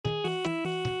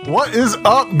What is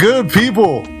up, good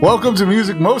people? Welcome to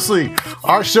Music Mostly,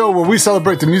 our show where we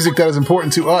celebrate the music that is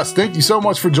important to us. Thank you so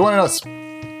much for joining us.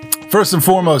 First and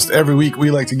foremost, every week we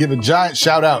like to give a giant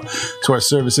shout out to our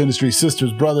service industry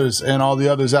sisters, brothers, and all the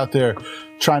others out there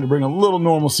trying to bring a little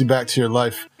normalcy back to your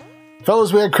life.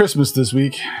 Fellas, we had Christmas this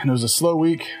week, and it was a slow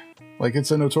week. Like,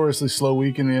 it's a notoriously slow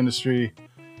week in the industry.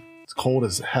 It's cold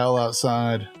as hell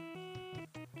outside,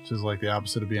 which is like the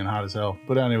opposite of being hot as hell.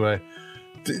 But anyway,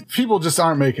 people just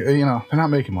aren't making, they're not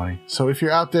making money. So if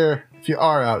you're out there, if you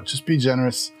are out, just be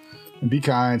generous and be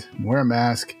kind and wear a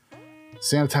mask,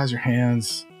 sanitize your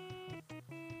hands.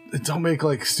 Don't make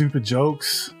like stupid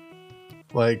jokes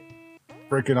like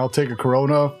freaking I'll take a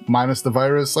Corona minus the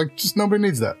virus. Like, just nobody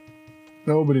needs that.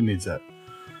 Nobody needs that.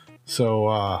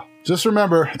 So just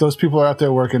remember, those people are out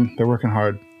there working. They're working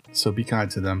hard. So be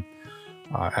kind to them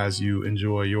as you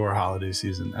enjoy your holiday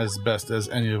season as best as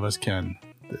any of us can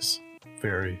this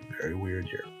very, very weird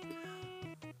year.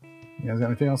 You guys got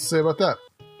anything else to say about that?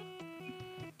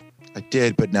 I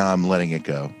did, but now I'm letting it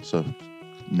go. So,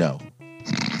 no.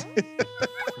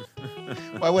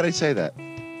 Why would I say that?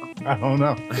 I don't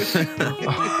know.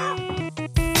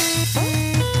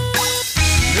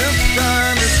 It's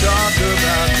time to talk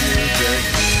about music.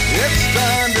 It's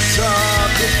time to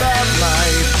talk about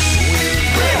life with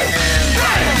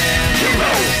Brian and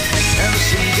and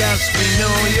some guests we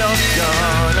know you're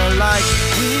gonna like.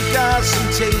 We got some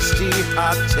tasty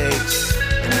hot takes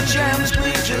and gems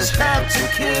we just have to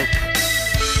kick.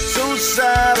 So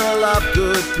saddle up,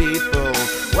 good people,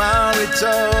 while we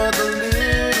talk a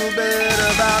little bit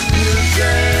about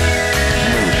music.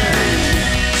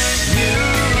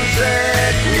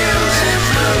 Music, music,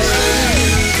 music,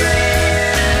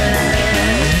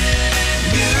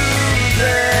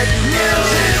 music,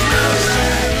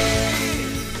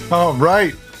 music. All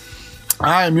right.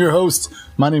 I am your host.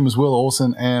 My name is Will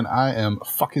Olson, and I am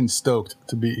fucking stoked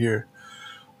to be here.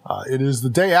 It is the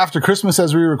day after Christmas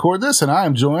as we record this, and I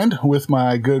am joined with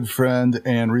my good friend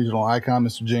and regional icon,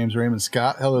 Mr. James Raymond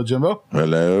Scott. Hello, Jimbo.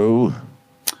 Hello.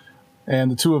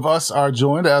 And the two of us are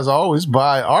joined, as always,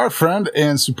 by our friend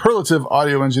and superlative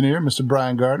audio engineer, Mr.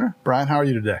 Brian Gardner. Brian, how are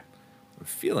you today? I'm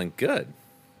feeling good.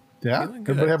 Yeah? Feeling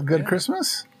good. Everybody have a good Yeah.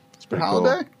 Christmas? It's pretty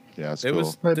holiday? Cool. Yeah, it's It cool.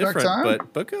 was Laid back different, time?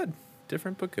 but good.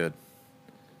 Different, but good.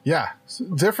 Yeah.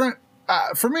 Different.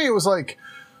 For me, it was like,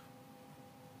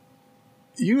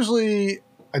 usually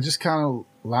I just kind of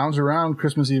lounge around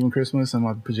Christmas Eve and Christmas in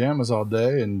my pajamas all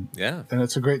day, and Yeah.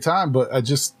 it's a great time, but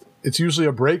it's usually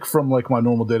a break from like my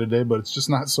normal day to day, but it's just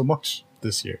not so much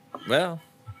this year. Well,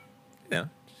 yeah.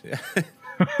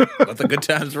 Let the good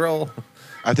times roll.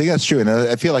 I think that's true, and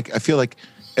I feel like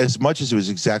as much as it was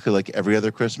exactly like every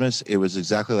other Christmas, it was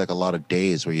exactly like a lot of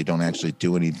days where you don't actually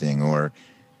do anything, or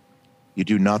you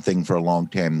do nothing for a long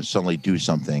time and suddenly do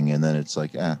something, and then it's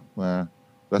like, well,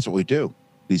 that's what we do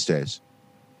these days.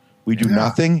 We do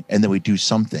nothing, and then we do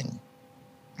something.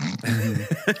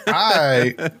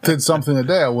 I did something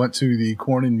today. I went to the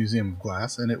Corning Museum of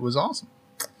Glass, and it was awesome.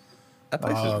 That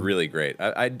place is really great.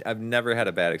 I've never had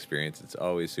a bad experience. It's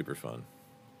always super fun.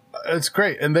 It's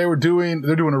great, and they're doing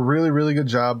a really, really good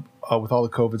job with all the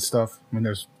COVID stuff. I mean,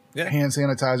 there's hand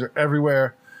sanitizer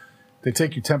everywhere. They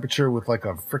take your temperature with like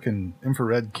a freaking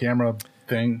infrared camera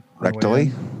thing. Rectally?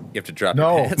 You have to drop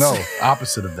your pants. No,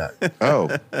 opposite of that. Oh.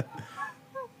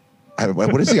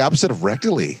 What is the opposite of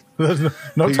rectally? There's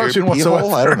no touching Your pee whatsoever.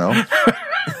 hole? I don't know.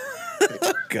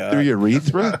 God. Through your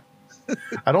urethra?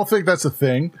 I don't think that's a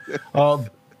thing. No,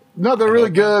 they're really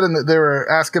good, and they were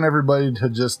asking everybody to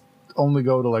just only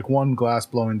go to like one glass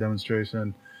blowing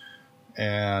demonstration,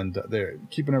 and they're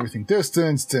keeping everything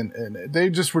distanced, and they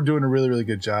just were doing a really, really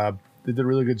good job. They did a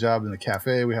really good job in the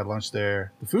cafe. We had lunch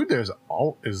there. The food there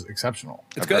is exceptional.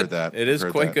 It's I've good. heard that. It is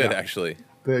Heard quite that. good, Yeah. actually.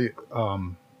 They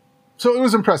so it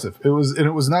was impressive. It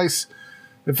was nice.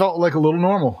 It felt like a little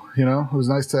normal, It was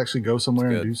nice to actually go somewhere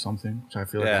and good. do something, which I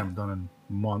feel like I haven't done in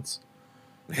months.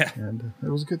 Yeah. And it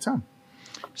was a good time.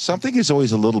 Something is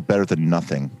always a little better than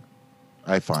nothing,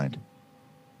 I find.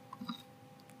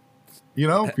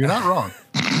 You're not wrong.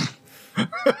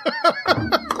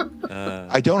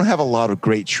 I don't have a lot of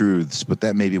great truths, but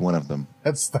that may be one of them.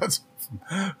 That's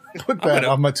put that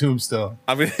on my tombstone.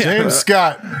 James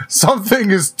Scott. Something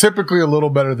is typically a little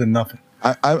better than nothing.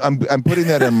 I'm putting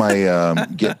that in my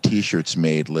get T-shirts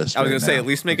made list. I was right going to say, now. at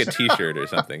least make a T-shirt or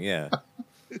something. Yeah.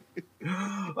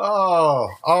 Oh,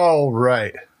 all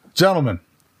right. Gentlemen,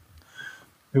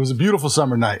 it was a beautiful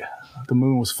summer night. The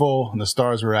moon was full and the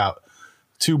stars were out.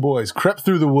 Two boys crept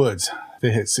through the woods.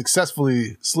 They had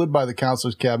successfully slid by the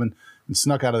counselor's cabin and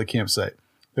snuck out of the campsite.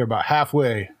 They're about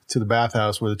halfway to the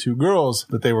bathhouse where the two girls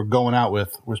that they were going out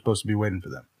with were supposed to be waiting for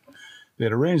them. They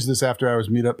had arranged this after-hours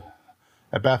meetup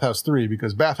at Bathhouse 3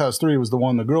 because Bathhouse 3 was the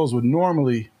one the girls would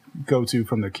normally go to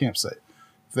from their campsite.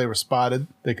 If they were spotted,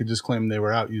 they could just claim they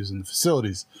were out using the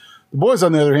facilities. The boys,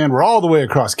 on the other hand, were all the way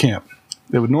across camp.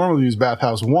 They would normally use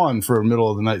Bathhouse 1 for a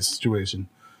middle-of-the-night situation.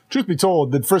 Truth be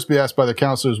told, they'd first be asked by the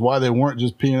counselors why they weren't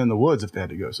just peeing in the woods if they had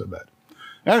to go so bad.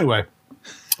 Anyway,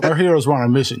 our heroes were on a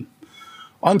mission.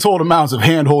 Untold amounts of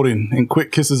hand-holding and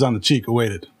quick kisses on the cheek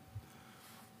awaited.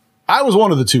 I was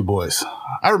one of the two boys.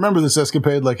 I remember this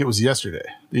escapade like it was yesterday.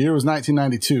 The year was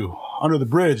 1992. Under the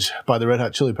Bridge by the Red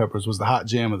Hot Chili Peppers was the hot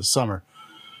jam of the summer.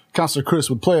 Counselor Chris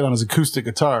would play it on his acoustic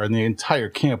guitar, and the entire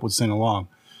camp would sing along.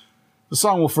 The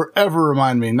song will forever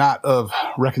remind me not of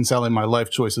reconciling my life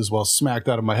choices while smacked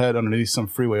out of my head underneath some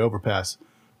freeway overpass,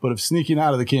 but of sneaking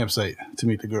out of the campsite to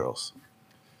meet the girls.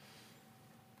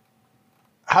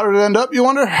 How did it end up, you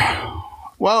wonder?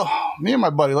 Well, me and my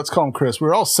buddy, let's call him Chris, we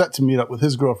were all set to meet up with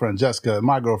his girlfriend, Jessica, and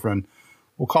my girlfriend.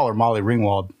 We'll call her Molly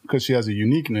Ringwald because she has a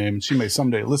unique name, and she may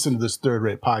someday listen to this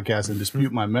third-rate podcast and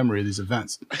dispute my memory of these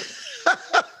events.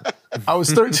 I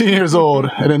was 13 years old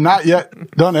and had not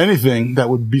yet done anything that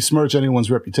would besmirch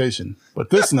anyone's reputation.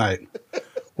 But this night,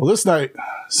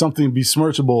 something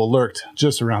besmirchable lurked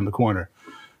just around the corner.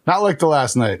 Not like the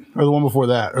last night, or the one before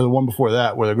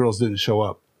that, where the girls didn't show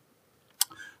up.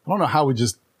 I don't know how we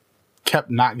just kept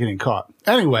not getting caught.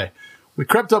 Anyway, we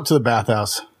crept up to the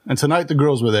bathhouse, and tonight the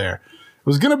girls were there. It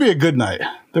was going to be a good night.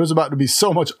 There was about to be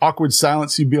so much awkward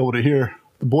silence you'd be able to hear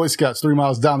the Boy Scouts 3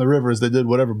 miles down the river as they did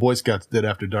whatever Boy Scouts did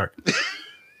after dark.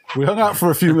 We hung out for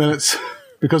a few minutes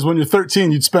because when you're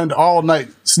 13, you'd spend all night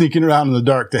sneaking around in the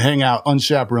dark to hang out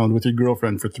unchaperoned with your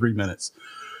girlfriend for 3 minutes.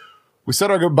 We said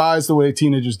our goodbyes the way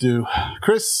teenagers do.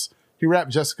 Chris, he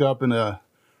wrapped Jessica up in a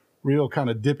real kind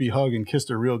of dippy hug and kissed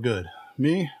her real good.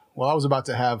 Me, well, I was about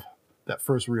to have that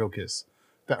first real kiss.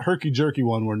 That herky-jerky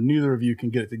one where neither of you can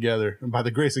get it together, and by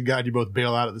the grace of God, you both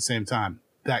bail out at the same time.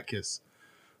 That kiss.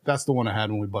 That's the one I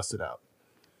had when we busted out.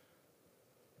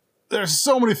 There's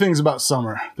so many things about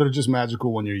summer that are just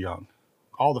magical when you're young.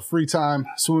 All the free time,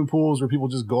 swimming pools where people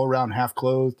just go around half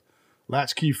clothed,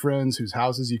 latchkey friends whose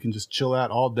houses you can just chill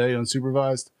at all day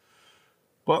unsupervised.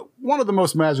 But one of the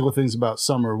most magical things about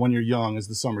summer when you're young is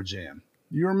the summer jam.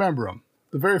 You remember them.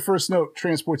 The very first note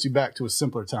transports you back to a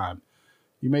simpler time.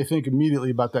 You may think immediately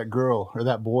about that girl or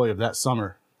that boy of that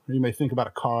summer, or you may think about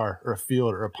a car or a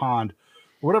field or a pond,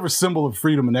 or whatever symbol of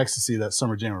freedom and ecstasy that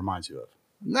summer jam reminds you of.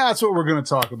 And that's what we're going to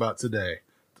talk about today,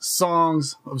 the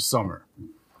songs of summer.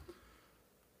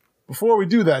 Before we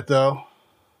do that, though,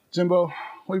 Jimbo,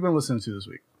 what have you been listening to this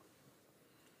week?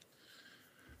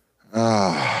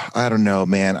 I don't know,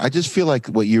 man. I just feel like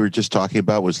what you were just talking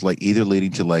about was like either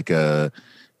leading to like a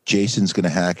Jason's going to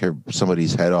hack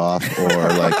somebody's head off, or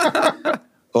like,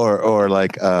 or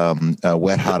like a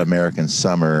Wet Hot American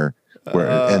Summer, where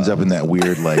it ends up in that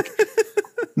weird like.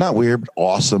 Not weird, but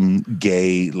awesome,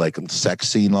 gay, like sex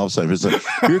scene. All of a sudden, it's like,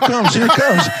 here it comes,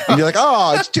 and you're like,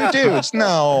 oh, it's two dudes.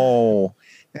 No,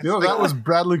 that was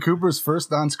Bradley Cooper's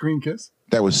first on-screen kiss.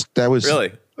 That was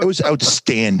really. It was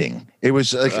outstanding. It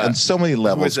was like on so many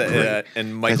levels. Great.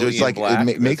 And Michael Ian like Black,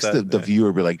 it makes the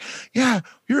viewer be like, yeah,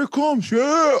 here it comes,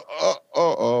 yeah,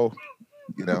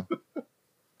 you know.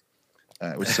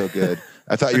 It was so good.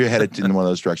 I thought you were headed in one of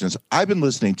those directions. I've been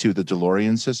listening to the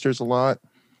DeLorean Sisters a lot.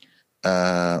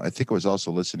 I think I was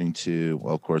also listening to,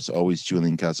 well, of course, always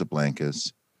Julian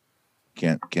Casablancas.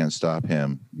 Can't stop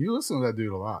him. You listen to that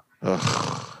dude a lot.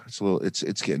 Ugh,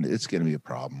 it's getting to be a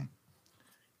problem.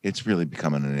 It's really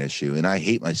becoming an issue, and I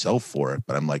hate myself for it.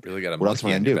 But I'm like, really got a what else can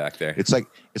I do? Back there. It's like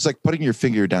putting your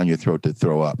finger down your throat to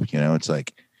throw up. You know, it's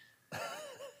like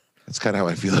that's kind of how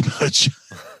I feel about it.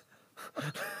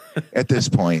 At this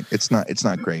point, it's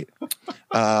not great.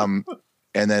 And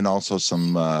then also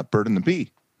some Bird and the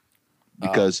Bee.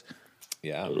 Because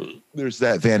there's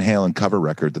that Van Halen cover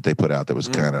record that they put out that was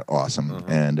kind of awesome.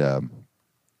 And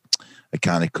I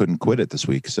kind of couldn't quit it this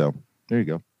week. So there you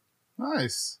go.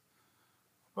 Nice.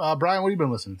 Brian, what have you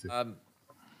been listening to?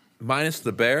 Minus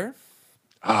the Bear.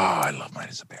 Oh, I love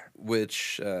Minus the Bear.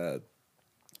 Which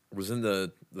was in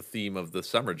the theme of the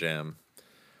Summer Jam.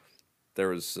 There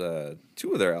was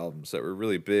 2 of their albums that were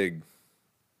really big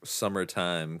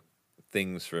summertime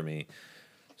things for me.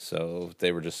 So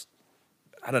they were just,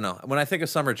 I don't know. When I think of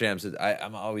summer jams,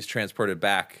 I'm always transported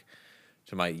back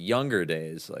to my younger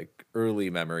days, like early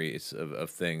memories of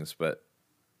things. But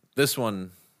this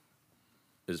one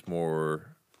is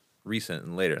more recent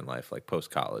and later in life, like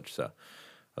post-college. So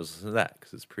I was listening to that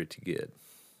because it's pretty good.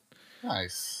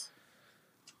 Nice.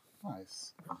 What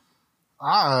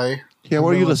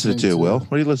are you listening to, Will?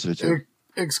 What are you listening to?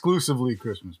 Exclusively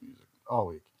Christmas music all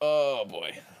week. Oh,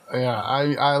 boy. Yeah,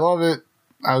 I love it.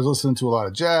 I was listening to a lot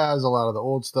of jazz, a lot of the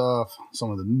old stuff, some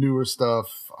of the newer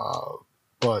stuff.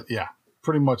 But yeah,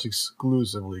 pretty much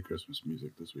exclusively Christmas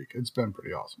music this week. It's been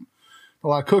pretty awesome. A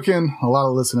lot of cooking, a lot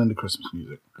of listening to Christmas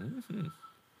music. Mm-hmm.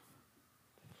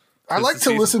 I like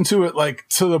to listen to it like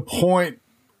to the point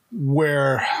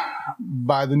where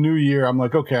by the new year, I'm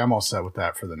like, okay, I'm all set with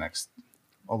that for the next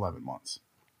 11 months.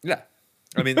 Yeah.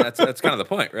 I mean, that's kind of the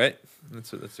point, right?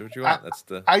 That's what you want.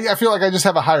 I feel like I just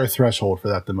have a higher threshold for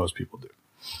that than most people do.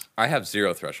 I have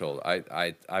zero threshold.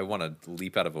 I want to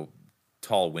leap out of a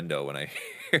tall window when I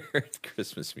hear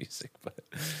Christmas music. But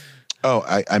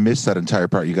I missed that entire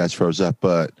part. You guys froze up,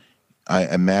 but I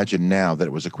imagine now that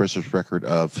it was a Christmas record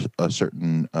of a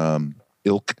certain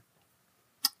ilk.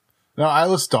 No, I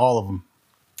listened to all of them.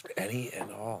 Any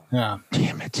and all. Yeah.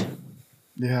 Damn it.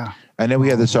 Yeah. I know we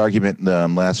had this argument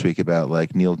last week about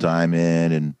like Neil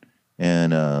Diamond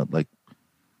and like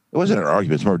it wasn't an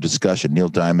argument; it's more a discussion. Neil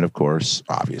Diamond, of course,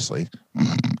 obviously,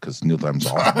 because Neil Diamond's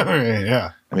awesome.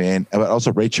 Yeah. I mean, but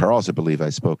also Ray Charles, I believe I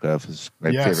spoke of, is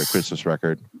my favorite Christmas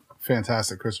record.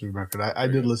 Fantastic Christmas record. I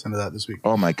did listen to that this week.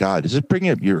 Oh my God! Does it bring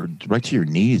it right to your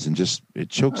knees and just it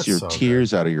chokes your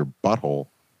tears out of your butthole?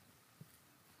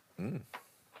 Mm.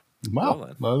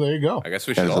 Wow. Well, there you go. I guess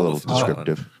we should all a little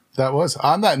descriptive. That was.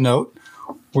 On that note,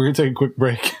 we're going to take a quick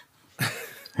break.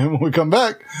 And when we come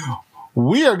back,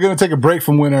 we are going to take a break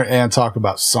from winter and talk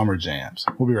about summer jams.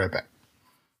 We'll be right back.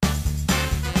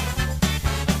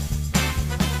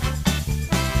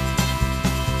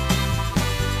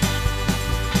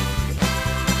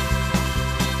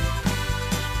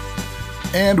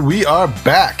 And we are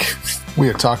back. We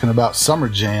are talking about summer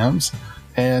jams.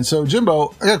 And so,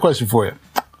 Jimbo, I got a question for you.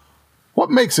 What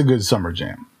makes a good summer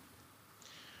jam?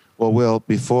 Well, Will,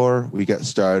 before we got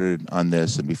started on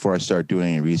this and before I started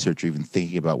doing any research or even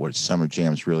thinking about what summer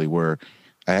jams really were,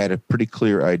 I had a pretty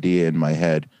clear idea in my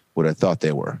head what I thought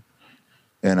they were.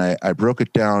 And I broke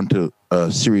it down to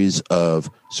a series of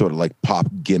sort of like pop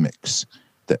gimmicks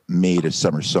that made a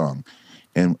summer song.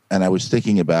 And I was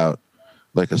thinking about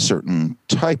like a certain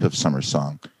type of summer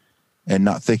song and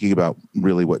not thinking about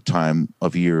really what time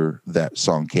of year that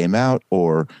song came out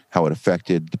or how it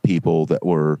affected the people that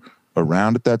were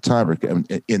around at that time or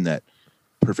in that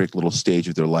perfect little stage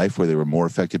of their life where they were more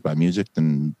affected by music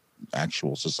than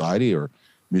actual society or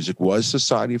music was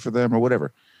society for them or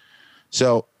whatever.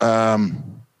 So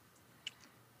I'm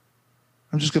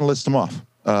just going to list them off.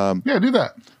 Yeah, do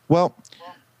that. Well,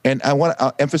 and I want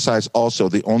to emphasize also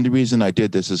the only reason I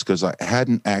did this is because I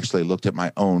hadn't actually looked at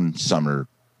my own summer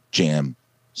jam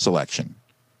selection.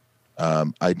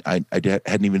 I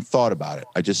hadn't even thought about it.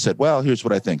 I just said, well, here's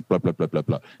what I think, blah, blah, blah, blah,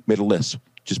 blah. Made a list,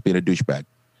 just being a douchebag.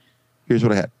 Here's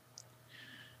what I had.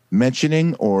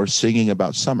 Mentioning or singing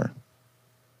about summer.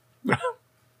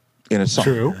 In a song.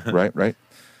 True. Right?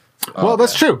 Well,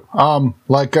 that's true. Or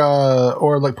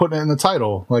like putting it in the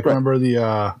title. Like, right. Remember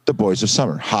the Boys of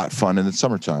Summer, Hot Fun in the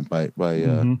Summertime by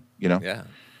you know? Yeah.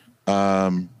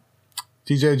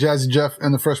 DJ Jazzy Jeff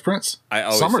and the Fresh Prince. I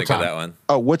always Summertime. think of that one.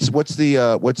 Oh, what's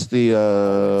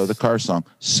the car song?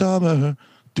 Summer,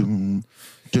 doom,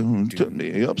 doom, doom,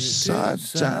 the upside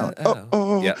down.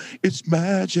 Oh, yeah. It's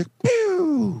magic.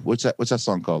 Pew. What's that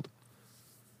song called?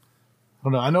 I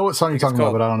don't know. I know what song you're talking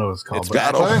about, but I don't know what it's called. It's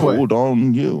got a hold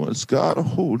on you. It's got a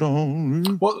hold on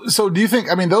you. Well, so do you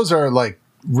think? I mean, those are like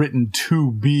written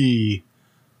to be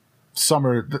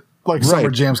summer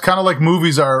jams, kind of like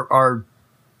movies are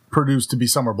produced to be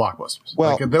summer blockbusters.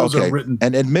 Well, like those are written.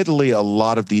 And admittedly, a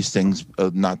lot of these things,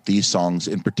 not these songs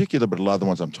in particular, but a lot of the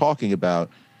ones I'm talking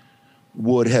about,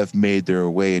 would have made their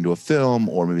way into a film,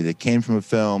 or maybe they came from a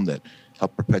film that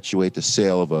helped perpetuate the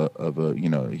sale of a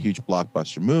huge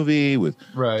blockbuster movie with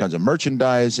tons of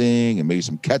merchandising and maybe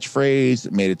some catchphrase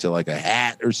that made it to like a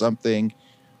hat or something.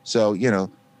 So,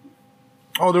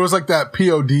 Oh, there was like that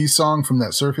POD song from that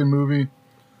surfing movie.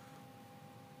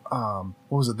 What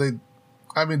was it?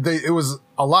 It was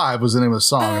Alive was the name of the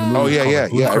song. And the movie yeah.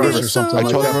 I remember. Or something I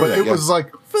like totally that. remember But that, it was like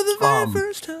For the very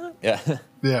first time. Yeah.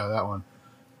 Yeah, that one.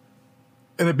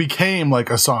 And it became like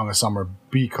a song of summer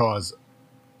because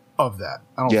of that.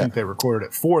 I don't think they recorded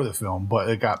it for the film, but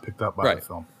it got picked up by the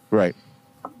film. Right.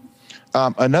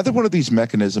 Another one of these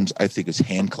mechanisms, I think, is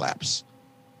hand claps.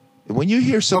 When you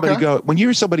hear somebody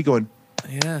going,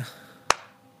 yeah,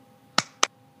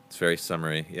 it's very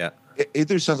summery. Yeah. It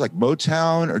either sounds like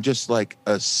Motown or just like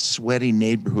a sweaty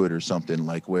neighborhood or something,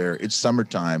 like where it's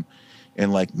summertime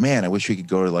and like, man, I wish we could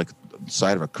go to like the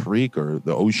side of a creek or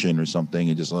the ocean or something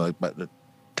and just like,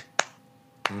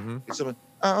 someone,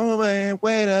 oh man,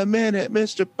 wait a minute,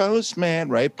 Mr. Postman,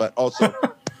 right? But also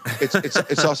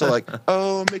it's also like,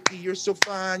 oh, Mickey, you're so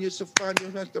fine, you're so fine,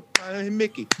 you're so fine,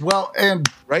 Mickey. Well, and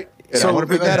Right? And So I want to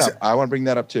bring that that's- up. I want to bring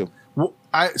that up too.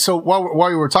 so while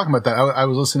you were talking about that, I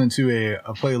was listening to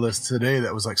a playlist today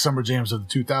that was like summer jams of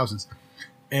the 2000s,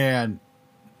 and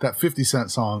that 50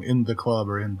 Cent song "In the Club"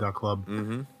 or "In the Club"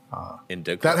 In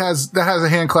Dick that has a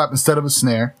hand clap instead of a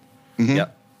snare.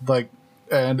 Yep. Like,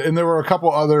 and there were a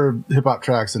couple other hip hop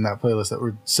tracks in that playlist that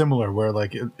were similar, where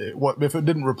like what if it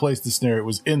didn't replace the snare, it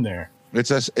was in there.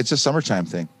 It's a summertime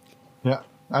thing. Yeah.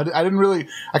 I didn't really.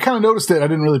 I kind of noticed it. I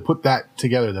didn't really put that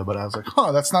together though. But I was like,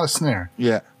 "Huh, that's not a snare.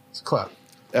 Yeah. It's a clap."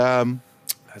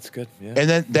 That's good. Yeah. And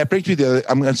then that brings me to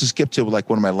I'm going to skip to like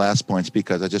one of my last points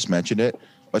because I just mentioned it.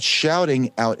 But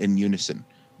shouting out in unison,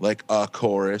 like a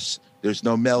chorus. There's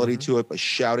no melody to it, but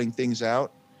shouting things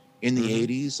out in the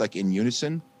 80s, like in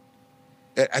unison.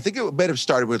 I think it might have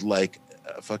started with like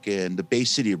fucking the Bay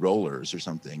City Rollers or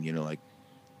something. You know, like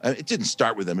it didn't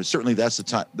start with them. But certainly that's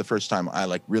the first time I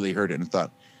like really heard it and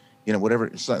thought, you know, whatever.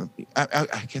 It's like, I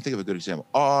can't think of a good example.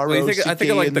 Well, I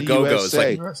think of like the Go-Go's,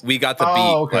 like we got the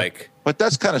beat, okay. like but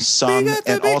that's kind of sung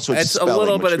and also it's a spelling,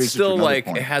 little, which but it's brings me to still another like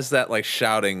point. it has that like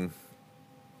shouting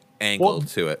angle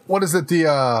to it. What is it?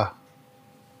 The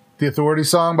Authority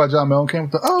song by John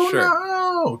Mellencamp. Sure.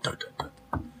 No, dun, dun,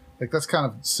 dun. Like that's kind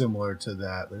of similar to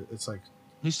that. It's like,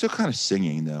 He's still kind of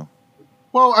singing though.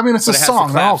 well, I mean, it's But a it has the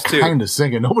song. They're all claps, too. kind of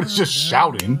singing. Nobody's just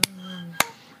shouting.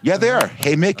 Yeah, they are.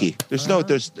 Hey Mickey. There's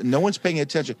no one's paying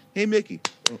attention. Hey Mickey.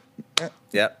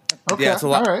 Yep. Okay, Yeah, it's a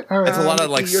lot. all right. It's a lot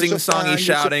of like Mickey, you're so sing-songy fine, you're so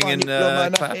shouting fine, and you blow my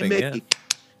mind. clapping. Hey, Yeah. Mickey.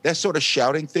 That sort of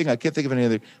shouting thing. I can't think of any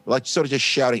other. Like sort of just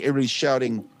shouting. Everybody's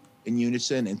shouting in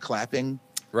unison and clapping.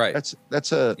 Right.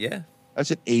 That's an Yeah.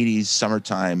 80s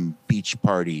summertime beach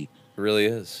party, It really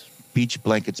is. beach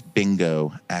blankets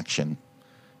bingo action.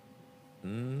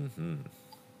 And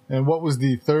what was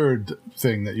the third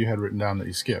thing that you had written down that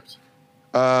you skipped?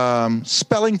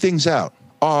 Spelling things out.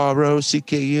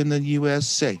 R-O-C-K in the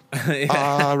USA.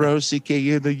 R-O-C-K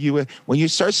in the U.S. When you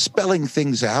start spelling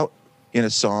things out in a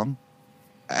song,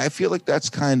 I feel like that's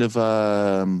kind of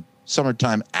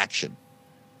summertime action.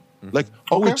 Like,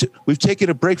 Okay. we've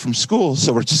taken a break from school,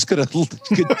 so we're just going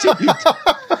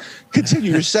to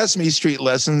continue your Sesame Street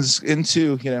lessons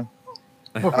into, you know.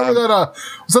 Remember that?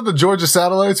 Was that the Georgia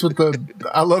Satellites with the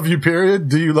 "I love you" period?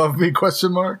 Do you love me?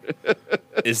 Question mark.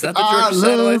 Is that the I Georgia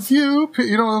love Satellites? you.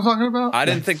 You know what I'm talking about? I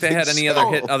didn't think they had any other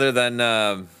hit other than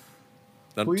 "Don't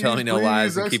Please, Tell Me No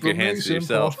Lies" and "Keep Your Hands to exclamation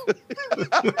Yourself."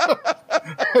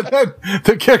 And then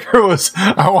the kicker was,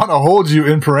 "I want to hold you"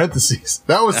 in parentheses.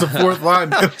 That was the fourth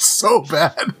line. It was so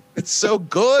bad. It's so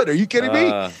good. Are you kidding me?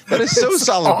 That is so It's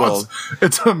solid gold. awesome.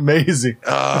 It's amazing.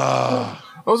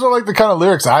 Those are like the kind of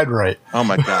lyrics I'd write. Oh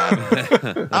my God.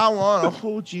 I want to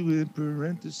hold you in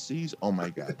parentheses. Oh my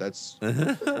God. That's all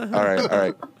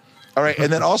right.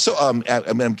 And then also, I'm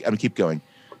gonna keep going.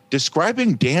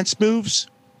 Describing dance moves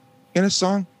in a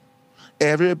song.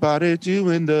 Everybody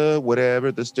doing the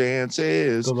whatever this dance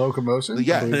is. The locomotion.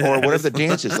 Yeah, or whatever the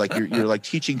dance is. Like you're like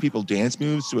teaching people dance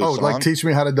moves to a Oh, song. like teach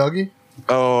me how to Dougie.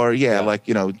 Or like,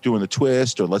 you know, doing the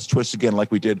twist, or let's twist again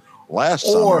like we did last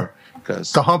Or summer.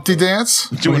 Because The Humpty Dance.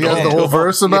 Doing When he has the the whole whole-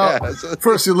 verse about yeah.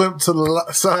 first you limp to the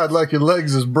side like your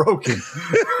legs is broken.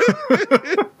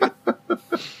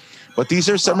 but these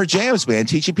are summer jams, man.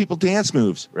 Teaching people dance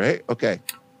moves, right? Okay.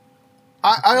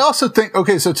 I also think,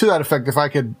 okay, so to that effect, if I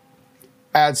could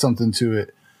add something to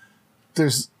it,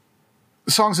 there's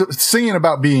songs that singing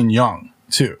about being young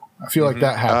too. I feel like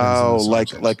that happens. in Oh, the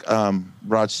song like jams.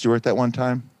 Rod Stewart that one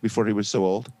time before he was so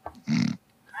old.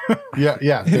 yeah.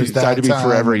 He There's decided that to be time.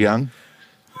 forever young.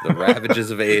 The ravages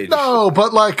of age. No,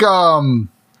 but like like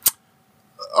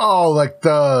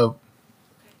the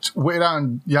way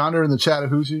down yonder in the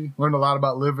Chattahoochee, learned a lot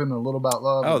about living and a little about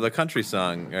love. Oh, the country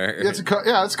song. it's a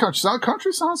country song.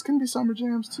 Country songs can be summer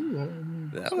jams too. I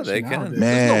mean, Oh, they especially can. nowadays.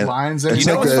 Man, There's no lines it's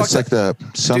anymore. know like what's the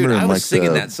summer Dude, I in was like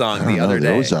singing the, that song I don't the know, other the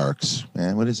day. Ozarks.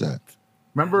 Man, what is that?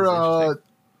 Remember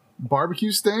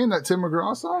Barbecue Stain, that Tim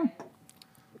McGraw song?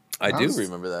 I do was-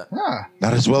 remember that. Yeah.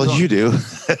 Not as well as you do.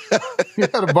 He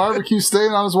had a barbecue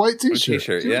stain on his white t-shirt.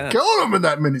 t-shirt, He was yeah. killing him in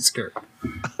that miniskirt.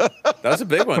 That was a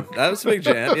big one. That was a big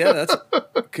jam. Yeah,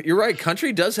 you're right.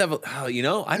 Country does have I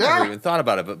Yeah. never even thought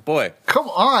about it, but boy, Come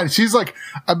on. She's like,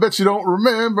 I bet you don't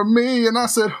remember me. And I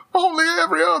said, only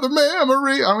every other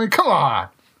memory. I mean, come on.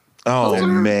 Oh there's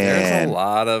man, a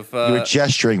lot of you were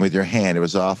gesturing with your hand. It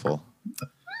was awful.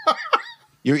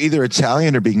 You're either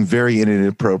Italian or being very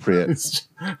inappropriate.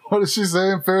 What is she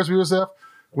saying? Ferris Bueller's F?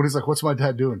 When he's like, what's my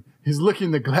dad doing? He's licking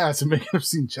the glass and making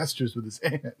obscene gestures with his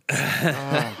hand.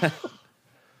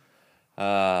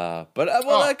 but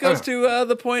that goes to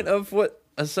the point of what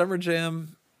a summer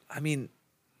jam I mean,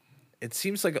 it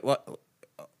seems like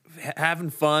having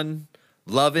fun,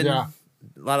 loving, Yeah.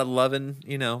 a lot of loving,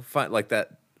 fun, like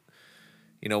that,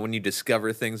 when you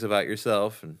discover things about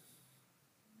yourself. And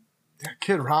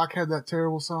Kid Rock had that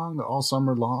terrible song, the All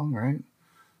Summer Long, right?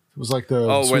 It was like the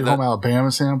Oh, Sweet where Home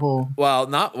Alabama sample. it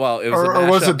was Or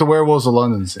was it the Werewolves of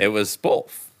London sample? It was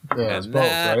both. Yeah, it was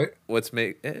both,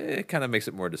 right? It kind of makes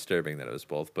it more disturbing that it was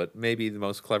both, but maybe the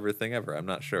most clever thing ever. I'm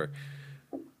not sure.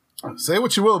 Say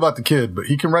what you will about the kid, but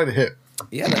he can write a hit.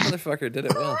 Yeah, that motherfucker did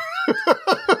it well.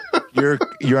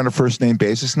 You're on a first name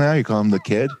basis now. You call him the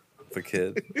kid. The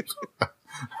kid. I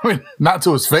mean, not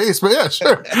to his face, but yeah,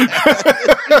 sure.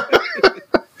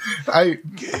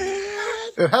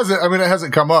 It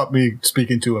hasn't come up me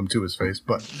speaking to him to his face,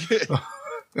 but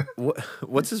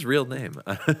What's his real name?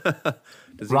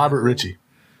 Does he Robert have- Ritchie.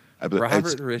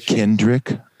 Robert Ritchie.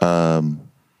 Kendrick. The.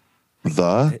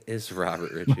 It is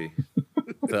Robert Ritchie.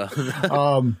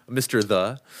 The Mr.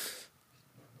 The.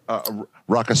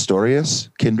 Rockastorius.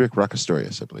 Kendrick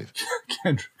Rockastorius, I believe.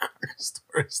 Kendrick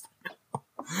stories.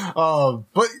 Oh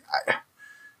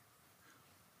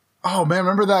man,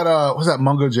 remember that? Was that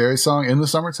Mungo Jerry song "In the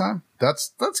Summertime"?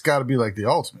 That's got to be like the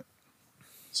ultimate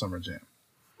summer jam.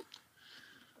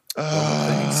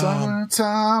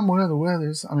 Summertime where the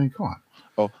weather's. I mean, come on.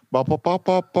 Oh,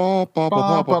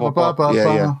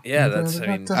 yeah. Yeah, that's. I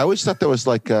mean, I always thought that was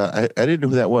like I didn't know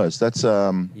who that was. That's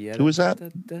who was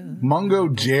that? Mungo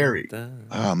Jerry.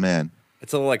 Oh man,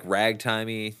 It's a little like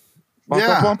ragtimey.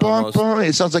 Yeah. Almost.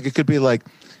 It sounds like it could be like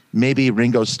maybe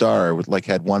Ringo Starr with like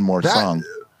had one more song.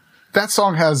 That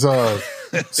song has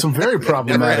some very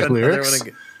problematic lyrics.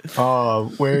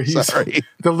 Where he's Sorry.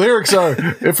 the lyrics are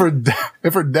if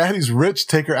her daddy's rich,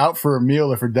 take her out for a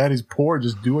meal. If her daddy's poor,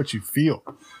 just do what you feel.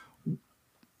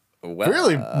 Well,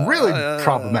 Really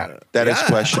problematic. That is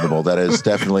questionable. That is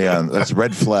definitely on. That's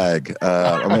red flag.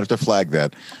 I'm gonna have to flag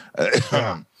that.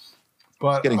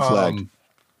 But Getting flagged.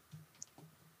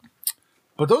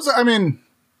 But those are, I mean,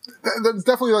 that's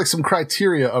definitely like some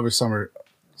criteria of a summer.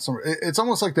 It's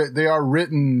almost like they are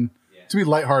written to be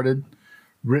lighthearted,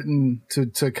 written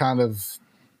to kind of,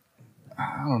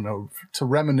 I don't know, to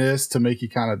reminisce, to make you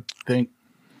kind of think.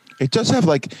 It does have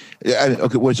like,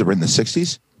 okay, was it in the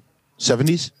 60s,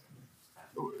 70s?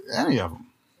 Any of them.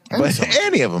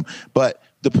 Any of them. But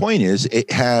the point is,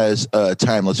 it has a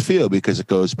timeless feel because it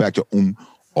goes back to It's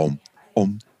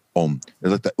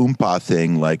like the oompa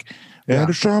thing, like, and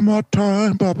it's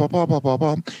summertime, ba, ba, ba, ba, ba,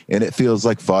 ba. And it feels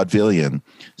like vaudevillian.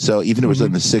 So even if it was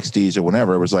in the 60s or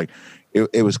whenever, it was like,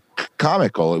 it was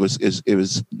comical. It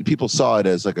was people saw it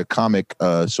as like a comic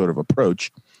sort of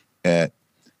approach at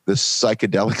the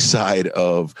psychedelic side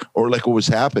of, or like what was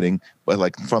happening, but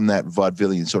like from that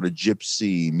vaudevillian sort of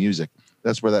gypsy music.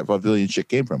 That's where that vaudevillian shit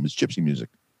came from, was gypsy music.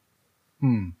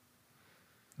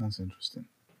 That's interesting.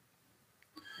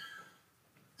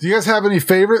 Do you guys have any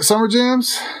favorite summer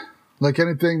jams? Like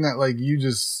anything that like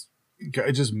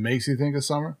it just makes you think of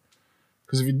summer?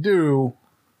 Because if you do,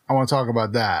 I want to talk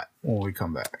about that when we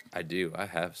come back. I do. I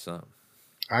have some.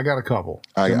 I got a couple.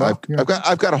 I've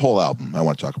got a whole album I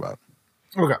want to talk about.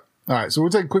 Okay. All right. So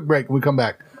we'll take a quick break. When we come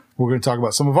back, we're going to talk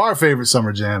about some of our favorite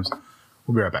summer jams.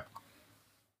 We'll be right back.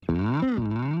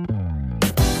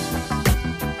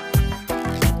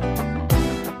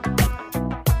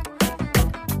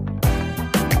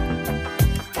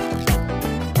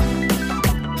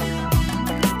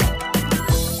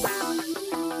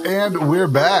 And we're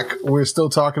back. We're still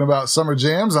talking about summer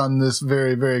jams on this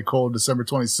very, very cold December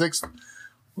 26th.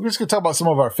 We're just going to talk about some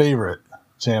of our favorite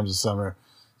jams of summer.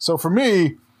 So for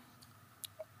me,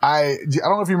 I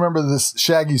don't know if you remember this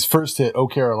Shaggy's first hit, "Oh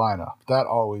Carolina." That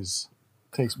always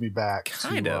takes me back.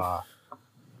 Kind of.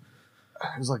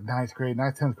 It was like 9th,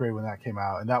 10th grade when that came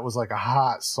out. And that was like a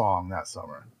hot song that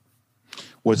summer.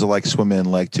 Was it like swimming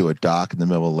like to a dock in the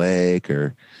middle of a lake,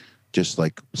 or just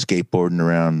like skateboarding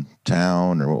around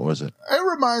town, or what was it? It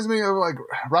reminds me of like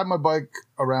riding my bike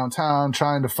around town,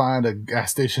 trying to find a gas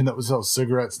station that would sell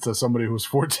cigarettes to somebody who was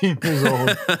 14 years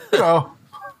old. You know,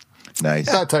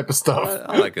 Nice. that type of stuff.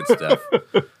 I like good stuff.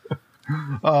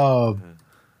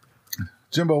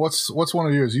 Jimbo, what's one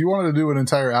of yours? You wanted to do an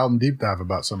entire album deep dive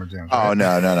about summer jams. Oh, Right?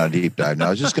 no, deep dive. No, I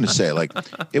was just going to say, like,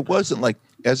 it wasn't like,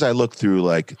 as I look through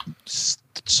like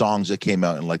songs that came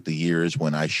out in like the years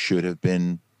when I should have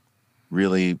been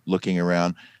really looking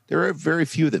around, there are very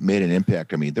few that made an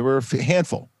impact on me. There were a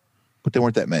handful, but there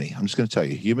weren't that many. I'm just going to tell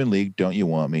you, Human League, Don't You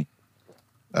Want Me?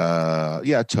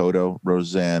 Toto,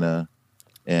 Rosanna,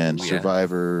 and Ooh, yeah.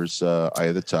 Survivors, Eye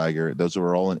of the Tiger. Those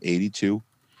were all in 82.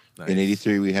 Nice. In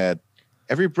 83, we had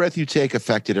Every Breath You Take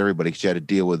affected everybody because you had to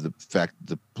deal with the fact that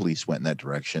the police went in that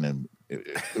direction, and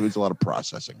It was a lot of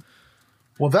processing.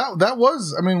 Well, that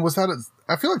was. I mean, was that?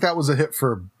 I feel like that was a hit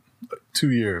for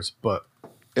 2 years, but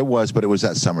It was, but it was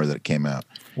that summer that it came out.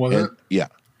 was And- it? Yeah.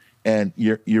 And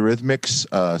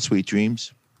Eurythmics, Sweet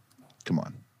Dreams. Come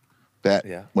on. That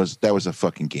Yeah. was a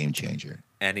fucking game changer.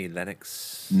 Annie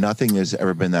Lennox. Nothing has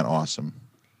ever been that awesome.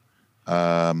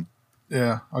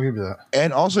 Yeah, I'll give you that.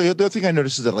 And also, the other thing I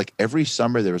noticed is that like every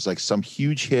summer there was like some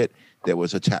huge hit that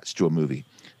was attached to a movie.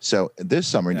 So this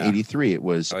summer in Yeah. '83, it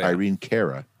was Oh, yeah. Irene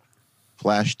Cara,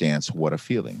 Flashdance, What a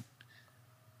Feeling.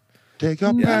 Take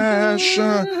a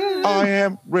passion, I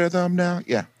am rhythm now.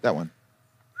 Yeah, that one.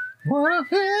 What a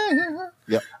feeling.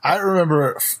 Yep. I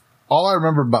remember. All I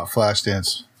remember about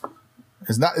Flashdance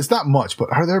is not. It's not much, but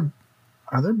are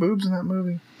there boobs in that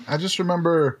movie? I just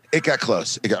remember. It got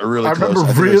close. It got really I close.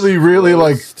 remember think it was- really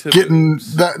like close to getting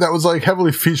boobs. that was like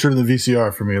heavily featured in the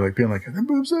VCR for me, like being like, are there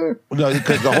boobs there? No,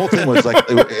 because the whole thing was like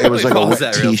it was like a Pause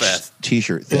wet that real fast.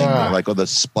 t-shirt thing, Yeah. like all the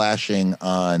splashing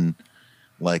on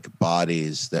like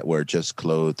bodies that were just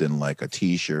clothed in like a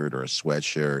t-shirt or a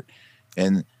sweatshirt,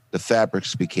 and the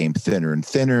fabrics became thinner and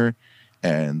thinner,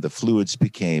 and the fluids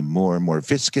became more and more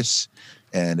viscous,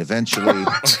 and eventually,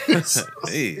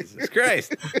 Jesus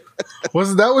Christ.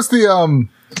 Was the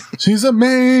she's a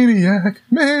maniac.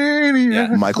 Yeah.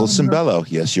 Michael Cimbello.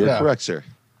 Yes, you're Yeah. correct, sir.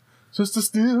 Just a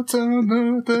steel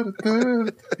town.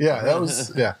 Yeah, that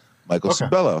was Michael Okay.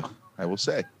 Cimbello. I will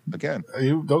say again. Are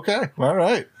you okay? All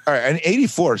right. All right, in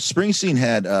 '84, Springsteen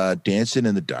had "Dancing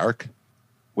in the Dark,"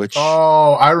 which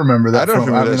Oh, I remember that. I don't from,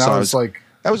 remember I mean, that I song. was like,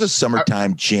 that was a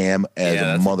summertime jam as Yeah,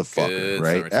 a that's a motherfucker, good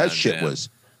right? summertime That shit jam.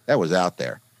 was out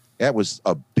there. That was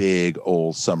a big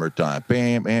old summertime.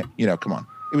 Bam, bam. Come on.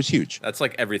 It was huge. That's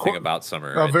like everything about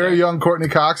summer. a right very there. young Courtney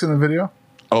Cox in the video.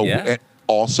 Oh, Yeah. and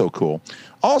also cool.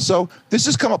 Also, this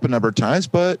has come up a number of times,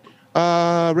 but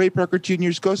Ray Parker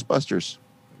Jr.'s Ghostbusters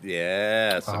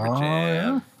Yeah, summer Oh,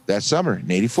 jam. that summer in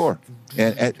 '84,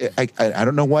 and I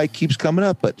don't know why it keeps coming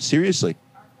up, but seriously,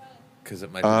 Because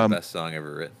it might be the best song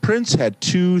ever written. Prince had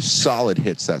 2 solid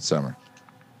hits that summer: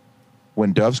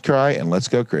 "When Doves Cry" and "Let's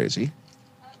Go Crazy."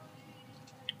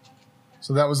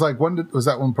 So that was like was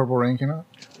that when Purple Rain came out?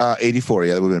 '84,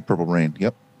 yeah, that would have been "Purple Rain."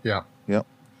 Yep. Yeah. Yep.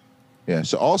 Yeah.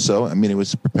 So also, I mean, it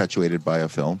was perpetuated by a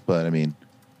film, but I mean,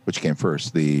 which came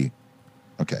first? Okay.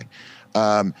 In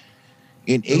was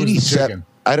the '87, chicken.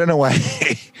 I don't know why.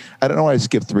 I don't know why I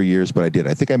skipped 3 years, but I did.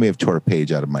 I think I may have tore a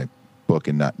page out of my book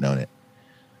and not known it.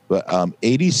 But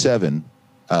 '87,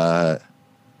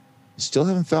 still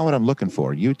haven't found what I'm looking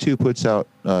for. U2 puts out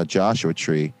Joshua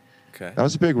Tree. Okay. That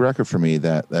was a big record for me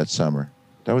that summer.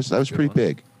 That was pretty one.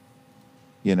 big.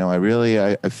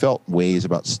 I felt ways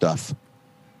about stuff.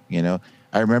 I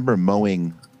remember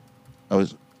mowing. I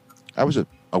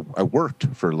worked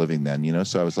for a living then,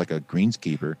 so I was like a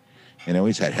greenskeeper, and I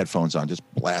always had headphones on, just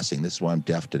blasting. This is why I'm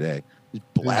deaf today.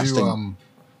 Just blasting,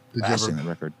 Did you blasting ever the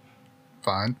record.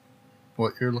 find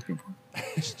what you're looking for?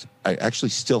 I actually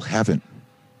still haven't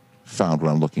found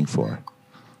what I'm looking for.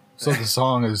 So the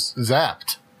song is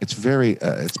apt. It's very,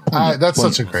 it's poignant. That's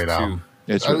such a poignant. great album.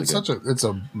 It's really good. It's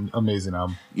an amazing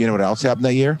album. You know what else happened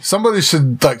that year? Somebody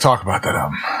should like talk about that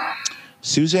album.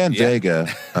 Suzanne Yeah.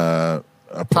 Vega,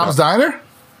 Tom's Diner.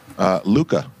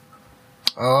 Luca.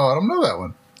 Oh, I don't know that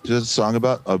one. Just a song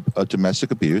about a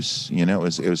domestic abuse. It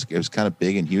was kind of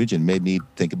big and huge, and made me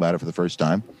think about it for the first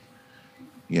time.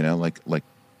 Like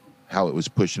how it was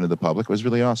pushed into the public. It was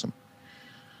really awesome.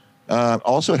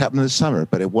 Also, it happened this summer,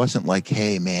 but it wasn't like,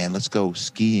 hey man, let's go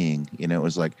skiing. It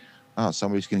was like, oh,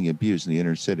 somebody's getting abused in the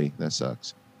inner city. That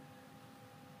sucks.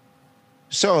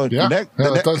 So Yeah,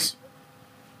 that does.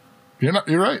 You're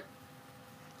right.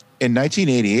 in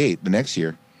 1988, the next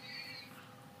year,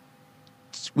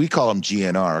 we call them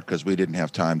GNR because we didn't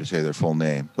have time to say their full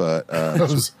name, but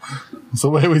That's the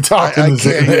way we talked I in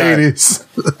can't- the yeah.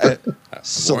 80s.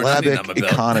 syllabic Warning, I'm a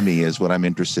economy is what I'm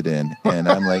interested in, and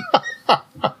I'm like,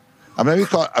 I'm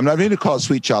not going to call it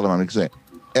Sweet Child. I'm going to say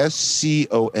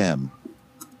SCOM.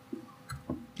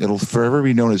 It'll forever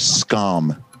be known as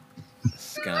SCOM.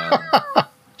 Scum.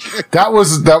 That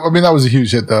was a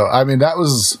huge hit though. I mean, that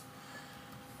was.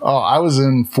 Oh, I was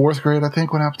in 4th grade, I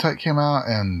think, when Appetite came out,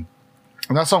 and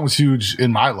that song was huge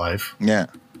in my life. Yeah,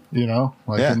 Yeah.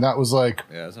 And that was like,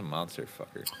 Yeah, it's a monster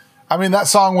fucker. I mean, that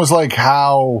song was like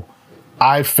how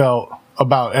I felt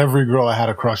about every girl I had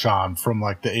a crush on from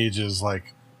like the ages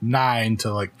like 9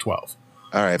 to like 12.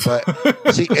 all right, but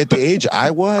see, at the age I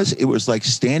was, it was like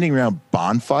standing around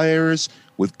bonfires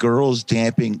with girls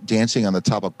dancing on the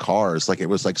top of cars, like it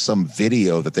was like some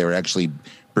video that they were actually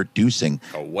producing.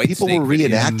 A White People Snake were video.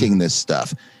 reenacting this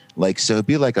stuff, like so it'd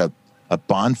be like a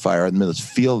bonfire in the middle of this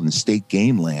field in state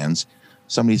game lands.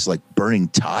 somebody's like burning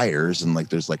tires and like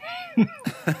there's like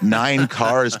 9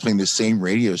 cars playing the same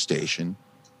radio station,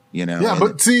 you know. Yeah, and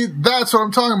but see, that's what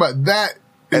I'm talking about. That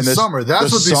is the- summer.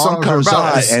 That's the what these song songs are comes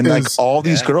about. on, and like all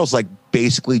these Yeah. girls like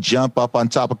basically jump up on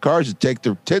top of cars and take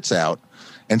their tits out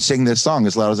and sing this song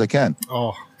as loud as they can.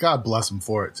 oh, God bless them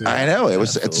for it too. I know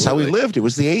it's how we Absolutely. lived. It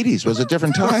was the 80s. It was a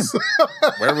different time.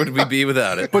 Where would we be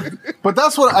without it? But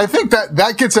that's what I think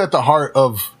that gets at the heart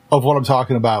of what I'm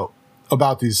talking about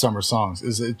these summer songs.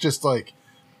 Is it just like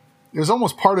there's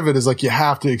almost part of it is like you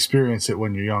have to experience it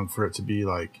when you're young for it to be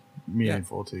like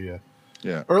meaningful to you.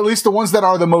 Yeah. Or at least the ones that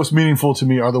are the most meaningful to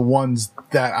me are the ones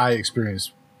that I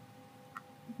experienced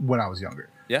when I was younger.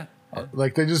 Yeah.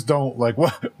 Like they just don't like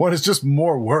when it's just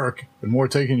more work and more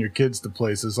taking your kids to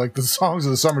places. Like the songs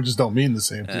of the summer just don't mean the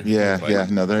same to me. Yeah.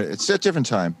 No, it's a different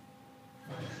time.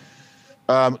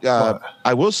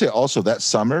 I will say also that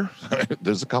summer,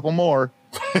 there's a couple more.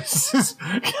 It's just-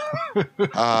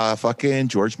 Fucking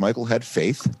George Michael had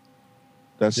Faith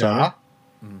that yeah.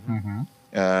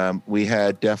 summer. We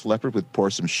had Def Leppard with Pour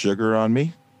Some Sugar on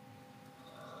Me.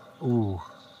 Ooh.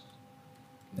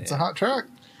 It's a hot track.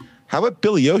 How about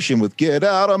Billy Ocean with Get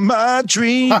Out of My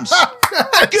Dreams?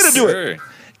 Get into it. Sure.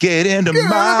 Get into Get in the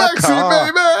my backseat, car.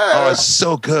 baby. Oh, it's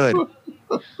so good.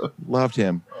 Loved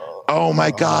him. Oh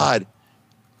my God.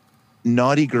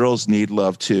 Naughty Girls Need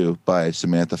Love Too by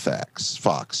Samantha Fox.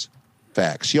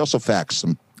 She also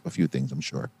faxed a few things, I'm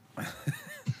sure.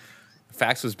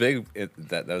 Fax was big.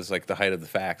 That was like the height of the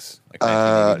fax. Like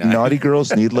 1989. Naughty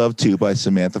Girls Need Love Too by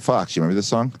Samantha Fox. You remember this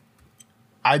song?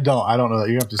 I don't know that.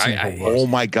 You have to sing I- it for us. Oh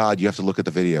my God. You have to look at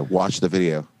the video. Watch the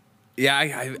video. Yeah,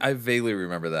 I vaguely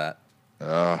remember that.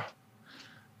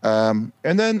 And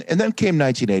then came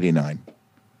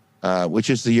 1989, which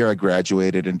is the year I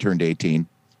graduated and turned 18.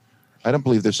 I don't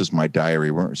believe this was my diary.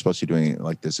 We weren't supposed to be doing it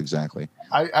like this exactly.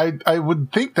 I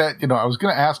would think that, I was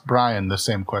going to ask Brian the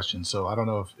same question. So I don't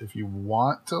know if you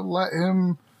want to let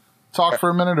him talk for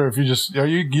a minute or if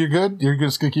you're good? You're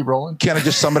just going to keep rolling? Can I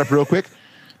just sum it up real quick?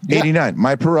 Yeah. 89,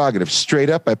 My Prerogative, Straight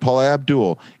Up by Paula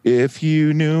Abdul. If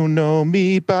You Know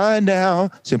Me By Now,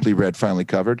 Simply Red finally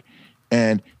covered.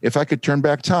 And If I Could Turn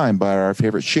Back Time by our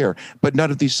favorite Cher. But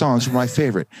none of these songs were my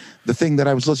favorite. The thing that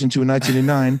I was listening to in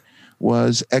 1989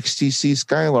 was XTC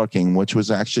Skylarking, which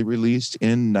was actually released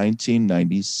in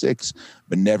 1996,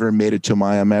 but never made it to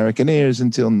my American ears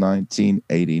until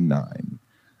 1989.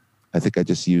 I think I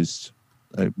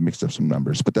mixed up some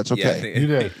numbers, but that's Yeah, I okay. think You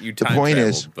did. You The time point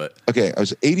traveled, is, but okay, I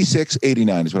was 86,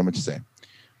 89 is what I meant to say.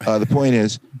 The point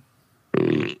is,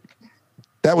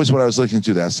 that was what I was listening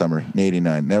to that summer in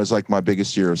 89. That was like my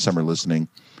biggest year of summer listening,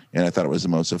 and I thought it was the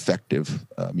most effective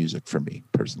music for me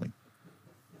personally.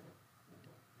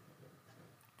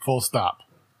 Full stop.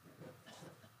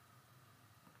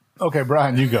 Okay,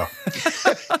 Brian, you go.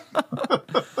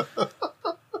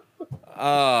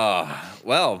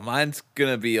 well, mine's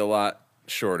gonna be a lot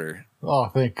shorter Oh,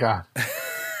 thank God.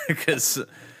 because,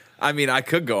 I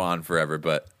could go on forever,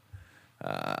 but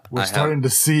We're I starting to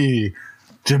see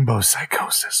Jimbo's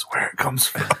psychosis, where it comes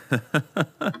from.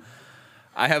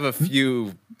 I have a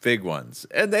few big ones,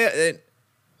 and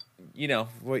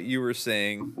what you were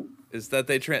saying is that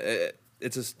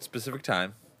it's a specific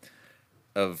time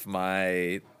of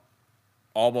my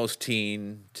almost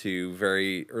teen to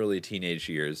very early teenage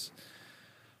years,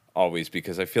 always,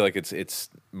 because I feel like it's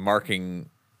marking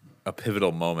a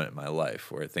pivotal moment in my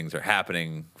life where things are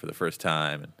happening for the first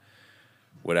time and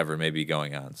whatever may be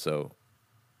going on. So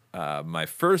my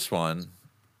first one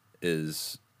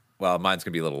is, well, mine's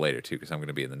gonna be a little later too because I'm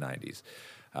gonna be in the 90s.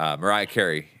 Mariah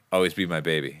Carey, "Always Be My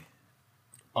Baby."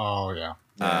 Oh, yeah.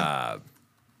 I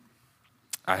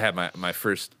had my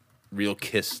first real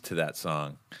kiss to that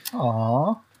song,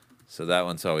 Aw. so that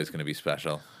one's always going to be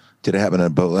special. Did it happen in a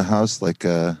boathouse like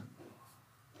our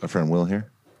friend Will here?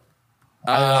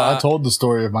 I told the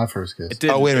story of my first kiss. It did.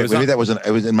 Oh, wait a minute. Maybe that that wasn't.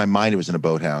 It was in my mind. It was in a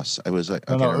boathouse. I was like,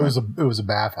 No, okay, no, never it mind. was a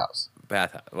bathhouse.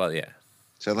 bath. Well, yeah.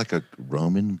 Is that like a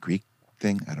Roman Greek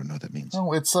thing? I don't know what that means.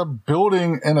 No, it's a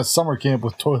building in a summer camp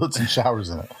with toilets and showers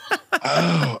in it.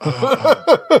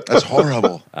 That's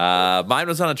horrible. Mine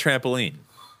was on a trampoline.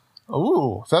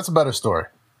 Ooh, that's a better story.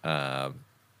 Um,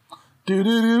 Do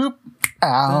do do.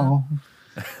 Ow.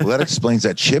 Well, that explains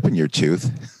that chip in your tooth.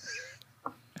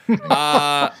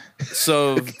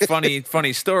 So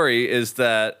funny story is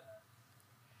that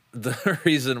the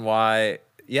reason why,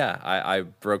 I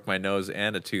broke my nose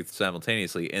and a tooth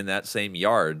simultaneously in that same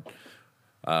yard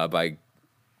by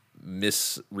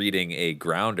misreading a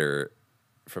grounder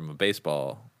from a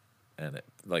baseball, and it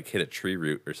like hit a tree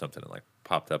root or something and like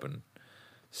popped up and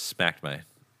smacked my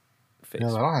face. Yeah,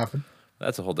 that'll happen.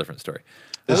 That's a whole different story.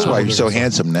 This is why you're so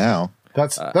handsome now.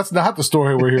 That's not the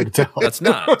story we're here to tell. That's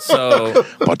not. So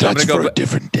But that's go for a ba-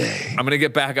 different day. I'm gonna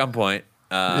get back on point.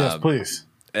 Yes, please.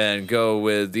 And go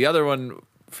with the other one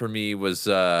for me was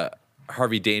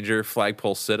Harvey Danger,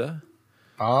 Flagpole Sitta.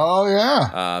 Oh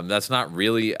yeah. That's not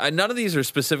really. None of these are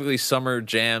specifically summer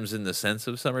jams in the sense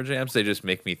of summer jams. They just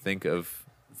make me think of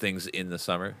things in the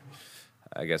summer.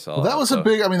 I guess I'll. Well, that was a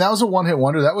big. I mean, that was a one-hit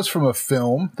wonder. That was from a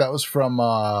film. That was from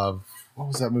what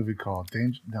was that movie called?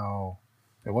 No,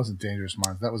 it wasn't Dangerous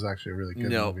Minds. That was actually a really good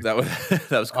movie. That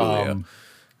was Coolio.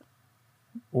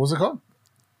 What was it called?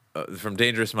 From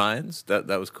Dangerous Minds. That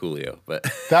was Coolio, but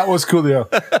That was Coolio.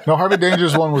 No, Harvey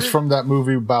Danger's one was from that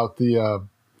movie about the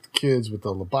kids with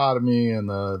the lobotomy and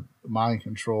the mind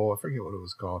control. I forget what it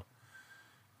was called.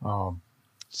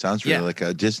 Sounds really Yeah. like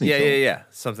a Disney film. yeah.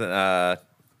 Something.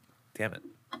 Damn it,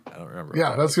 I don't remember.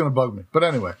 Yeah, that's gonna bug me. But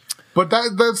anyway,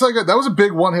 that's like that was a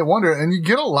big one-hit wonder, and you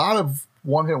get a lot of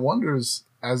one-hit wonders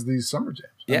as these summer jams.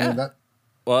 Yeah. I mean,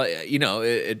 Well,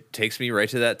 it takes me right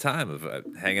to that time of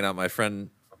hanging out with my friend.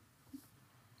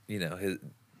 His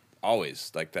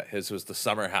always like that. His was the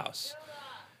summer house,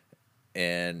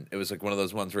 and it was like one of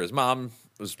those ones where his mom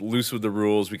was loose with the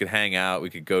rules. We could hang out, we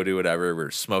could go do whatever. We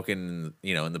were smoking,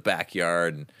 in the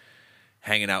backyard and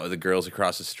hanging out with the girls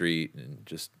across the street and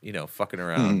just fucking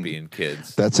around, being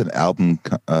kids. That's an album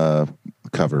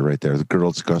cover right there. The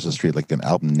girls across the street, like an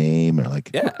album name, or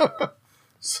like Yeah.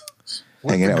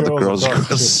 hanging out with the girls across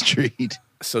the street.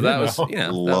 So that was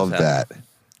Love that.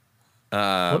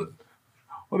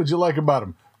 what did you like about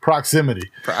him?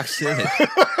 Proximity. Proximity.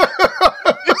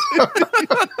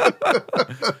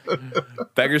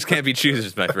 Beggars can't be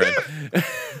choosers, my friend.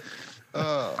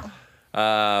 All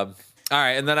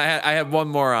right, and then I had one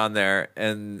more on there,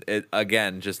 and it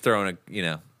again just throwing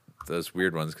those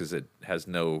weird ones because it has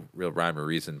no real rhyme or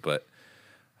reason, but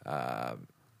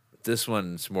this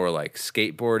one's more like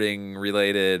skateboarding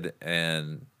related,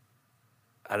 and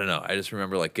I don't know. I just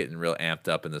remember like getting real amped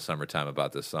up in the summertime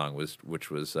about this song, which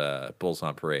was "Bulls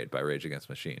on Parade" by Rage Against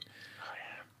the Machine.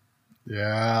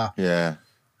 Yeah. Yeah.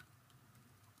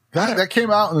 That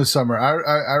came out in the summer.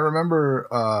 I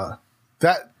remember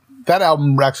that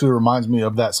album actually reminds me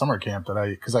of that summer camp that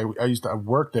I used to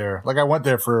work there. Like I went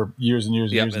there for years and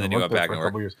years and years, and then I you worked went back there and for a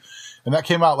couple worked. years. And that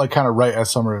came out like kind of right as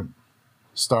summer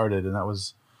started, and it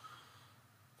was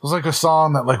like a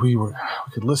song that like we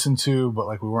could listen to, but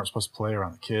like we weren't supposed to play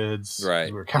around the kids. Right.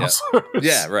 We were counselors.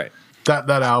 Yeah, right. That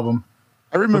album.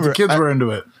 I But remember the kids were into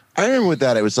it. I remember with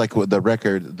that, it was like with the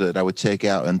record that I would take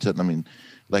out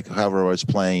like however I was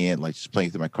playing it, like just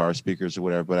playing through my car speakers or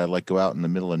whatever, but I'd like go out in the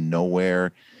middle of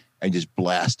nowhere and just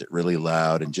blast it really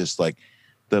loud. And just like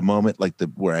the moment, like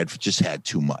where I'd just had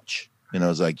too much. And I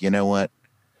was like, you know what?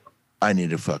 I need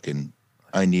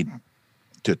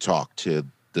to talk to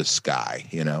the sky,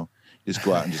 just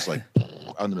go out and just like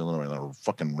out in the middle of a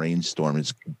fucking rainstorm.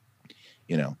 It's,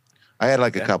 I had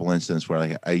like a couple incidents where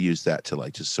like I used that to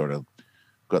like just sort of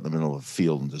go out in the middle of a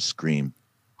field and just scream.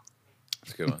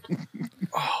 That's a good one.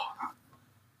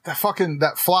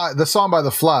 The song by the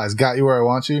Flies, "Got You Where I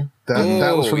Want You."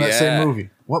 That was from that same yeah. movie.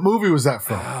 What movie was that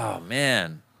from? Oh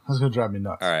man. That's gonna drive me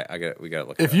nuts. All right, we gotta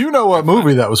look. If it up. you know what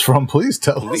movie that was from, please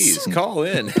tell Please us. call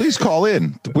in. Please call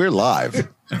in. We're live.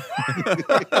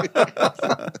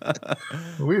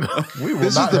 We will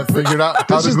This not is have figured out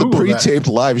how This to is the Google that. pre-taped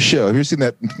live show. Have you seen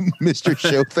that Mr.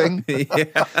 Show thing?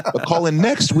 Yeah. But call in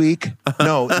next week.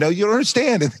 No, you don't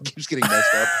understand. It keeps getting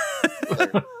messed up.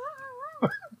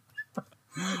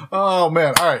 Oh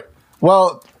man! All right.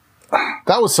 Well,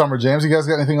 that was Summer Jams. You guys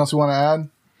got anything else you want to add?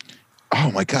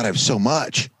 Oh my God, I have so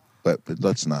much. But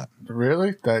let's not.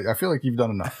 Really? I feel like you've done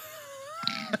enough.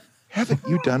 Haven't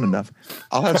you done enough?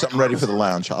 I'll have something ready for the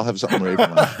lounge. Oh,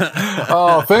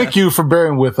 thank you for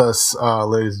bearing with us,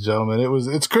 ladies and gentlemen.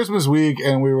 It's Christmas week,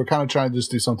 and we were kind of trying to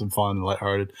just do something fun and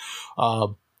lighthearted.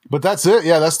 But that's it.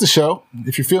 Yeah, that's the show.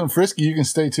 If you're feeling frisky, you can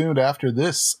stay tuned after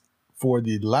this for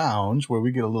the lounge, where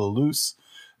we get a little loose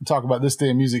and talk about this day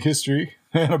in music history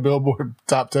and a Billboard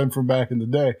top 10 from back in the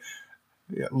day.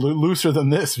 Yeah, looser than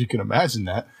this, if you can imagine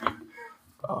that.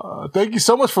 Thank you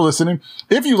so much for listening.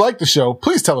 If you like the show,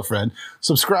 please tell a friend,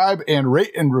 subscribe, and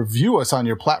rate and review us on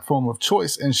your platform of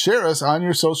choice, and share us on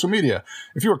your social media.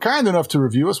 If you are kind enough to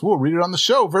review us, we'll read it on the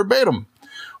show verbatim.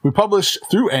 We publish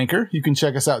through Anchor. You can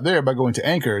check us out there by going to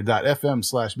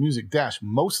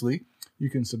anchor.fm/music-mostly. You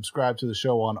can subscribe to the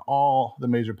show on all the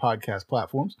major podcast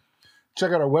platforms.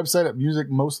 Check out our website at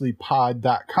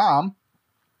musicmostlypod.com.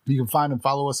 You can find and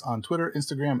follow us on Twitter,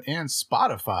 Instagram, and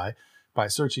Spotify by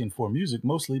searching for Music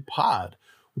Mostly Pod.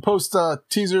 We post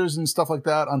teasers and stuff like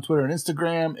that on Twitter and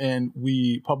Instagram, and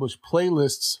we publish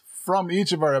playlists from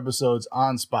each of our episodes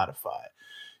on Spotify.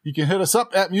 You can hit us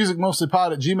up at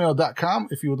musicmostlypod@gmail.com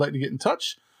if you would like to get in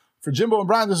touch. For Jimbo and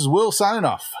Brian, this is Will signing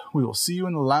off. We will see you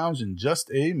in the lounge in just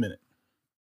a minute.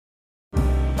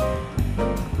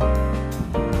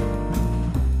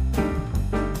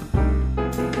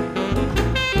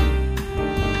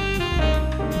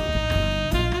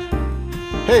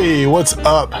 Hey, what's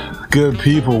up, good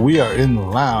people? We are in the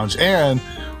lounge, and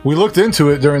we looked into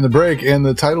it during the break, and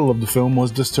the title of the film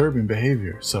was Disturbing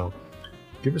Behavior. So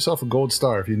give yourself a gold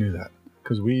star if you knew that,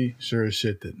 because we sure as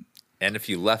shit didn't. And if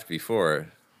you left before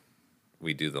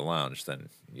we do the lounge, then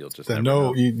you'll just Then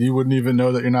never know. you wouldn't even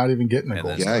know that you're not even getting a And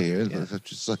gold then- star. It's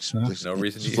just like No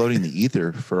reason to- floating in the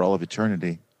ether for all of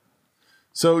eternity.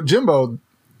 So, Jimbo,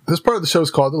 this part of the show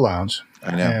is called The Lounge.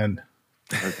 I know. And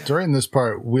during this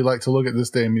part, we like to look at this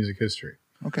day in music history.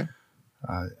 Okay.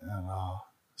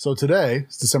 So today,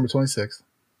 it's December 26th.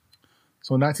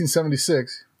 So in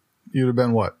 1976, you'd have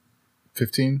been what?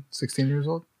 15, 16 years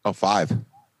old? Oh, 5.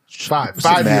 Five. What's the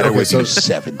 5 matter years. with Okay, you, so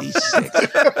 76?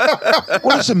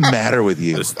 What's the matter with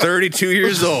you? Just 32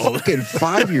 years old. Fucking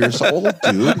 5 years old,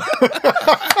 dude.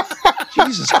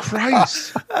 Jesus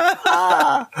Christ.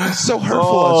 It's so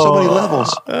hurtful on so many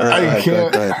levels. All right, I go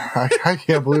can't. ahead. I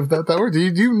can't believe that worked.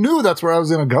 You knew that's where I was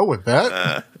going to go with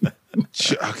that.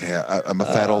 Okay, I'm a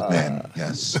fat old man.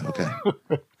 Yes. Okay.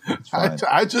 It's fine.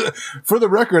 I just, for the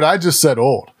record, I just said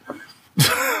old.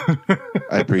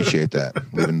 I appreciate that.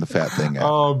 Leaving the fat thing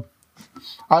out.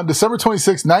 On December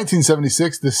 26,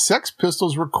 1976, the Sex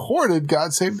Pistols recorded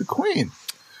 "God Save the Queen."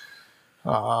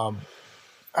 I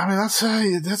mean,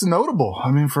 that's notable.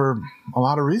 I mean, for a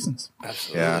lot of reasons.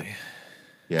 Absolutely.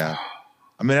 Yeah.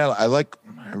 I mean, I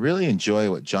really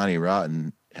enjoy what Johnny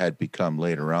Rotten had become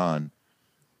later on.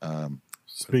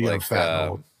 Speaking Like, of fat and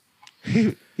old,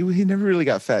 He never really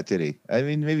got fat, did he? I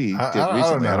mean, maybe he did I don't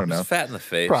recently. know. I don't know. He's fat in the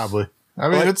face. probably. I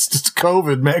mean, What? it's just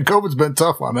COVID, man. COVID's been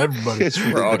tough on everybody. It's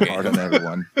We're all really getting hard on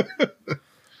everyone.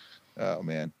 Oh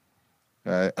man,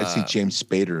 I see James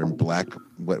Spader in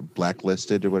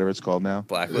Blacklisted or whatever it's called now,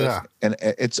 Blacklist. Yeah. and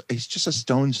it's just a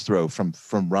stone's throw from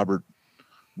Robert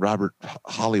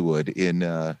Hollywood in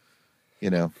Oh,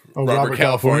 Robert,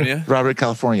 California. Robert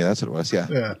California. That's what it was. Yeah,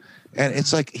 Yeah. and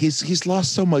it's like he's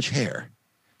lost so much hair.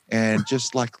 And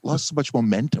just like lost so much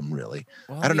momentum, really.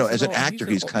 Well, I don't know. he's As an an old- actor,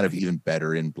 he's he's an kind of old- even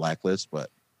better in Blacklist, but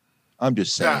I'm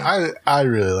just saying. Yeah, I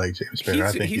really like James Spader.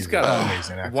 I think He's he's got an a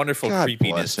amazing actor. wonderful God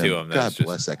creepiness bless him. to him. That's God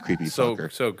bless that creepy so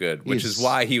fucker. so good, which is He's-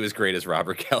 why he was great as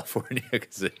Robert California,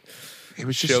 because it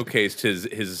was just showcased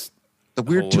his the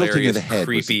weird tilting of hilarious, the head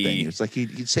was the creepy- thing. It's like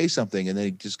he'd say something and then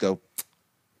he'd just go,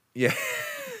 yeah.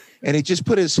 and he just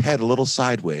put his head a little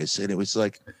sideways, and it was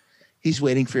like he's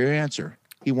waiting for your answer.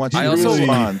 He wants you I to also-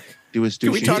 respond to his.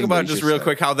 Can we douchey talk thing about that he just real said.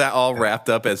 quick how that all wrapped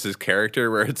up as his character,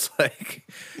 where it's like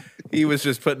he was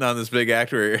just putting on this big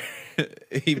act where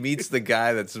he meets the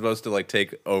guy that's supposed to like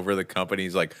take over the company.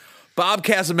 He's like, Bob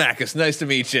Kazamakis, nice to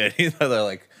meet you. And they're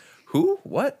like, who?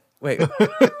 What? Wait.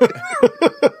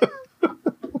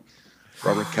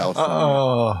 Robert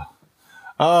California?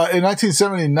 In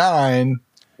 1979,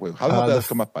 Wait, how did that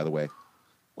come up? By the way,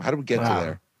 how did we get to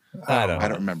there? I don't I know.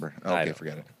 don't remember. Oh, I okay, don't.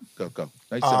 forget it. Go.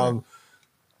 Nice to meet you.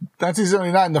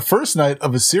 1979, the first night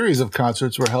of a series of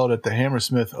concerts were held at the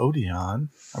Hammersmith Odeon.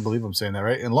 I believe I'm saying that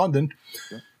right, in London.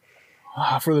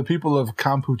 For the people of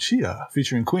Kampuchea,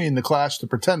 featuring Queen, The Clash, The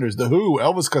Pretenders, The Who,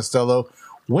 Elvis Costello,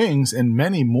 Wings, and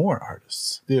many more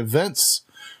artists. The events,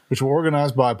 which were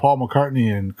organized by Paul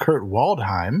McCartney and Kurt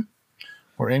Waldheim,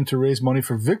 were aimed to raise money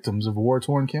for victims of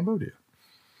war-torn Cambodia.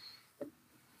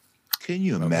 Can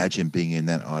you imagine being in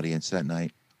that audience that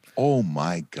night? Oh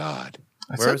my God!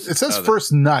 It says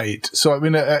first night, so I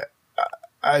mean,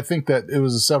 I think that it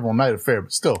was a several night affair,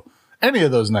 but still, any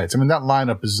of those nights. I mean, that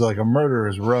lineup is like a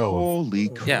murderer's row. Holy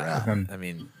crap! Yeah. I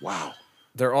mean, Wow.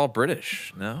 they're all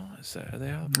British. No? Are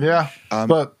they all British? Yeah,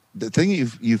 but The thing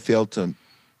you failed to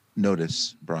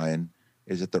notice, Brian,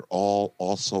 is that they're all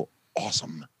also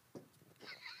awesome.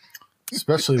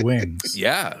 especially Wings.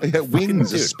 Yeah. Yeah,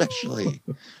 Wings, dude. especially.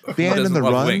 Band doesn't in the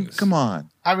love Run. Wings? Come on.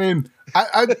 I mean,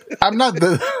 I'm not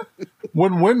the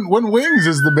when Wings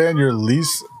is the band you're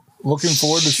least looking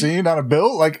forward to seeing on a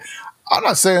bill. Like, I'm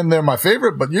not saying they're my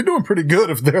favorite, but you're doing pretty good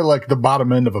if they're like the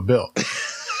bottom end of a bill.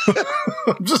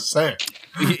 I'm just saying.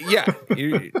 Yeah.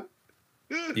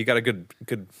 You got a good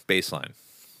baseline.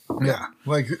 Yeah,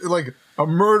 like a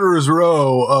murderer's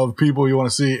row of people you want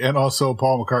to see, and also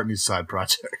Paul McCartney's side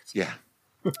project. Yeah.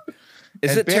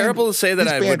 Is And it band- terrible to say that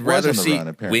his I band would was rather on the see run,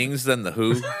 apparently. Wings than the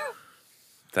Who?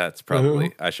 That's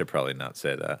probably. I should probably not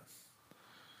say that.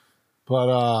 But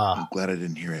I'm glad I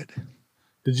didn't hear it.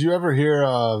 did you ever hear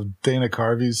Dana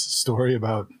Carvey's story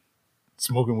about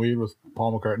smoking weed with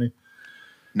Paul McCartney?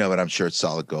 No, but I'm sure it's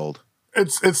solid gold.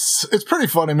 It's pretty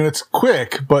funny. I mean, it's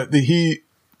quick, but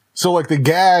so like the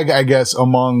gag, I guess,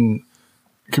 among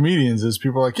comedians is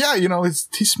people are like, yeah,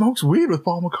 he smokes weed with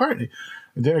Paul McCartney.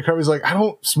 And Dana Carvey's like, I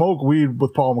don't smoke weed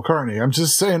with Paul McCartney. I'm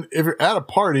just saying, if you're at a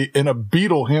party and a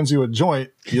Beatle hands you a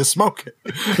joint, you smoke it.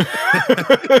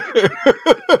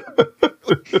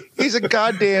 He's a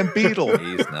goddamn Beatle.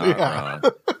 He's not wrong.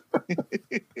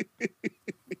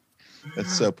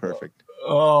 That's so perfect.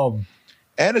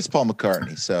 And it's Paul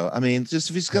McCartney. So, I mean, just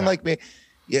if he's going to like me,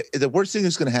 yeah, the worst thing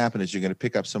that's going to happen is you're going to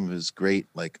pick up some of his great,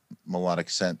 like, melodic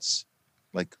sense,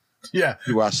 like,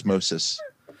 through osmosis.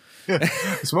 I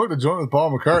smoked a joint with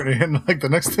Paul McCartney, and like the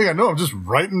next thing I know, I'm just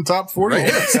writing top 40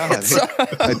 hits.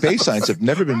 My bass lines have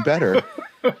never been better.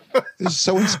 This is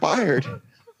so inspired.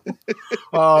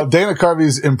 Dana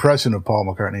Carvey's impression of Paul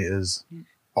McCartney is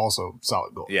also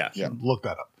solid gold. Yeah. Look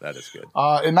that up. That is good.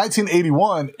 In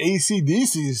 1981,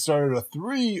 AC/DC started a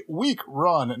 3-week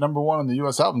run at number 1 on the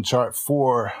U.S. album chart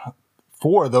for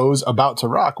those about to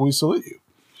rock, We Salute You,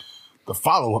 the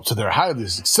follow-up to their highly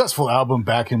successful album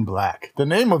Back in Black. The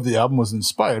name of the album was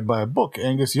inspired by a book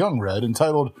Angus Young read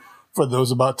entitled For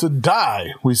Those About to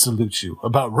Die, We Salute You,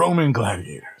 about Roman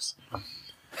gladiators.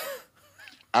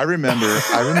 I remember.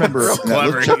 Now,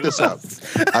 let's check this out.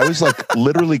 I was like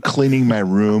literally cleaning my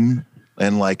room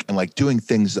and like doing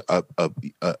things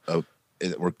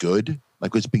that were good,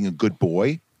 like was being a good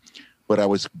boy. But I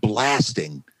was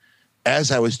blasting. As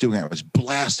I was doing it, I was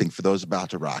blasting For Those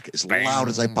About to Rock as loud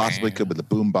as I possibly could with the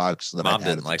boombox that Mom I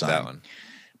had didn't at the like time. that one.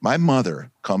 My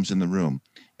mother comes in the room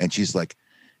and she's like,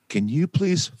 "Can you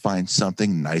please find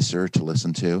something nicer to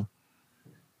listen to?"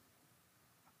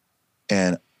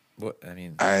 And What I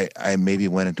mean, I maybe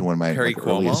went into one of my Harry like,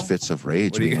 earliest Cuomo? fits of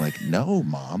rage, being like, "No,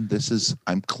 Mom,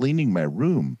 I'm cleaning my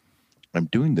room. I'm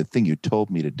doing the thing you told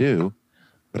me to do,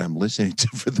 but I'm listening to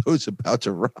For Those About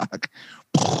to Rock."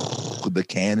 The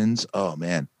cannons. Oh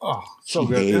man. Oh, so She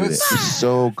good. hated And it. It's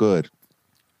so good.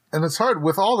 And it's hard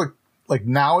with all the, like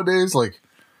nowadays, like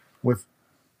with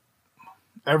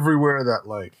everywhere that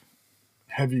like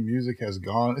heavy music has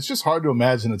gone, it's just hard to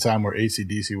imagine a time where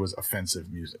AC/DC was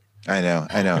offensive music. I know.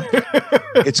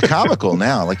 It's comical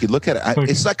now. Like you look at it,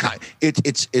 it's like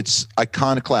it's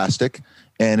iconoclastic,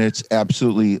 and it's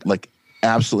absolutely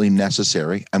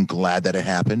necessary. I'm glad that it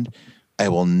happened. I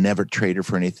will never trade her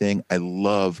for anything. I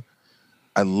love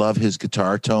his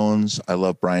guitar tones. I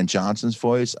love Brian Johnson's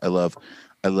voice. I love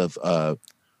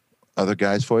other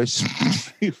guy's voice.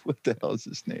 What the hell is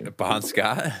his name? Bon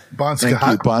Scott. Bon Thank you,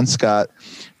 Scott.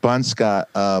 Bon Scott.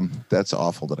 That's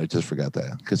awful that I just forgot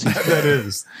that because That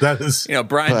is.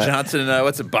 Brian But- Johnson.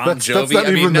 What's it? Bon That's Jovi. not I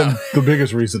mean, even no. the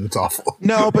biggest reason it's awful.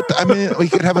 No, but I mean, we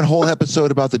could have a whole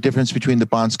episode about the difference between the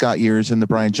Bon Scott years and the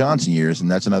Brian Johnson years, and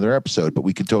that's another episode. But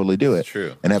we could totally do it,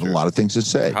 True, and have true. a lot of things to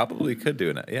say. Probably could do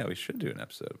an. Yeah, we should do an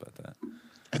episode about that.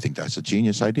 I think that's a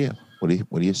genius idea. What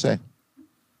do you say?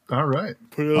 All right.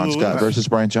 Bon Scott versus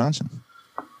Brian Johnson.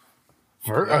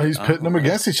 He's pitting them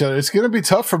against each other. It's going to be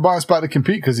tough for Bon Scott to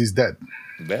compete because he's dead.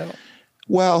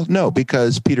 Well, no,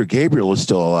 because Peter Gabriel is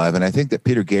still alive, and I think that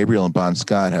Peter Gabriel and Bon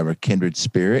Scott have a kindred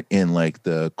spirit in like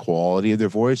the quality of their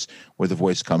voice, where the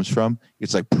voice comes from.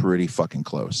 It's like pretty fucking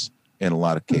close in a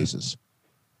lot of cases.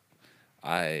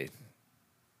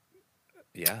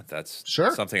 That's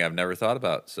Sure. something I've never thought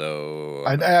about. So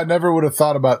I never would have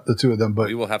thought about the two of them, but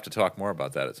we will have to talk more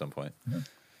about that at some point.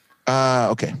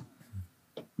 Okay.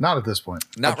 not at this point.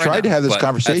 Not I've right tried now, to have this but at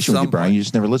conversation with you, some Brian. point. You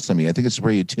just never listen to me. I think it's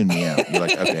where you tune me out. You're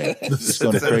like, okay, let's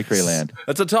go to cray cray land.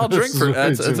 That's a tall drink for.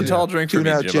 That's a tall drink for Tune me,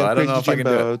 out, Jimbo. I don't know if I can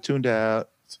do Jimbo. it. Tuned out.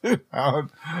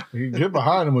 You can get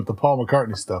behind him with the Paul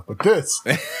McCartney stuff, but this,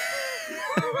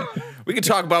 We can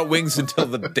talk about wings until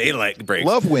the daylight breaks.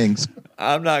 Love wings.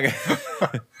 I'm not gonna.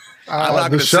 I'm not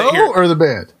the gonna sit show here. or the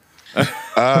band?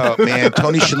 Oh man,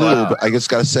 Tony Shalhoub. I just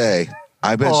gotta say,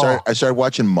 I Oh. started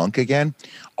watching Monk again.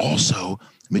 Also,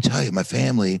 let me tell you,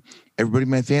 everybody in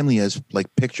my family has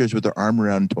like pictures with their arm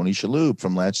around Tony Shalhoub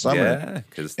from last summer, Yeah,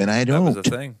 because and I that was a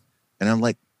don't. thing. And I'm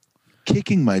like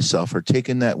kicking myself for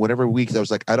taking that whatever week. I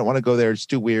was like, I don't want to go there. It's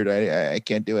too weird. I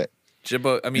can't do it.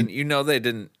 Jimbo, I mean, they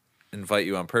didn't invite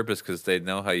you on purpose because they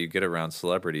know how you get around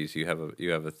celebrities. You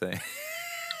have a thing.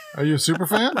 Are you a super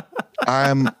fan?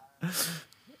 I'm.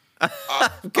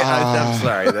 I'm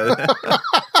sorry.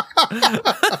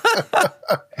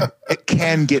 It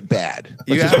can get bad. Let's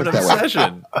You just have put an it that way.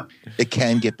 obsession. It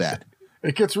can get bad.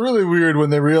 It gets really weird when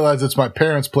they realize it's my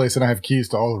parents' place and I have keys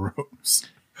to all the rooms.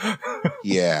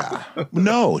 Yeah.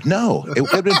 No. It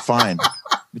would have been fine.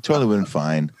 It totally would have been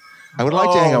fine. I would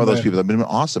like to hang out with those man. people. That would have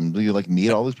been awesome. Do you like meet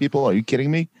all those people? Are you kidding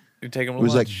me? You take them It to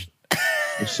was like lunch.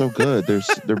 they're so good.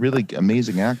 They're really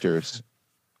amazing actors.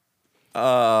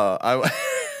 I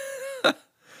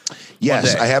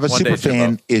Yes, day. I have a One day, super fan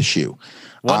Jimbo. issue.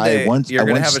 one day I once you're I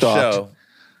gonna once have a stalked.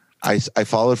 show. I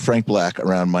followed Frank Black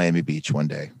around Miami Beach one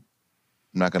day.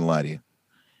 I'm not going to lie to you.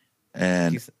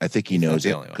 And I think he he's not knows the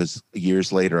it only one. because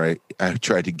years later, I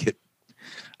tried to get,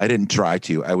 I didn't try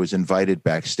to, I was invited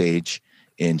backstage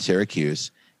in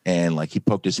Syracuse and like he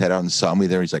poked his head out and saw me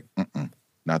there. He's like,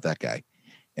 not that guy.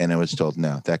 And I was told,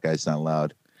 no, that guy's not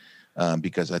allowed.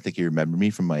 Because I think he remembered me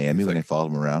from Miami when I followed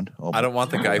him around. I don't want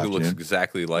the guy who looks afternoon.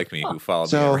 exactly like me who followed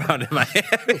So- me around in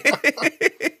Miami.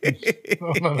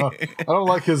 No. I don't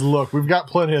like his look. We've got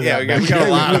plenty of Yeah, that. we got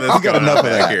a lot of this We got going enough on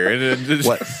of back that. here.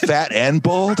 What, fat and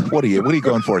bald? What are you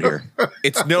going for here?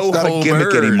 It's no It's not a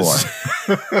gimmick homers.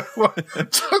 anymore.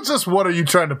 Just what are you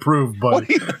trying to prove,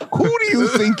 buddy? Who do you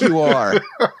think you are?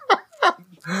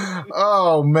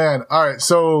 Oh man! All right,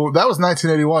 so that was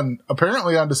 1981.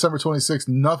 Apparently, on December 26th,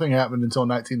 nothing happened until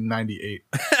 1998.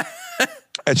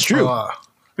 That's true.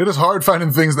 It is hard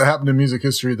finding things that happened in music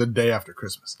history the day after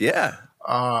Christmas. Yeah.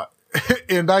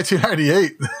 In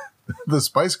 1998, the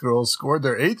Spice Girls scored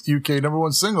their 8th UK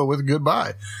 #1 single with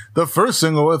 "Goodbye," the first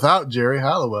single without Jerry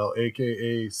Halliwell,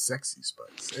 aka Sexy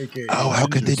Spice, aka How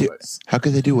could they do? Spice. How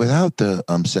could they do without the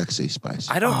sexy Spice?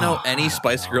 I don't know any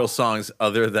Spice Girls songs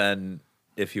other than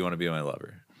 "If You Want to Be My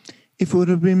Lover." If it would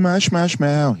have been Mush Mush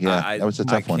Mouth. Yeah, I, that was a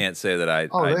I tough one. can't say that I.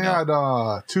 Oh, I they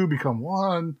know. had Two Become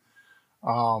One.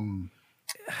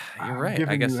 You're right. I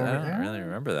Giving guess You I don't Everything. really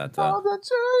remember that All though. that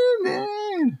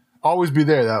you need. Always Be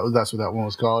There. That's what that one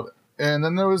was called. And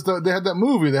then there was they had that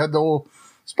movie. They had the whole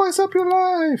Spice Up Your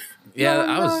Life. Yeah, Na,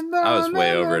 I na, was na,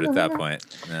 way na, over it na, at that na. point.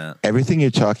 Yeah. Everything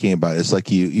you're talking about is like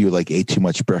you like ate too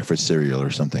much breakfast cereal or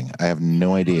something. I have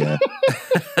no idea.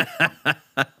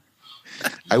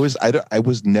 I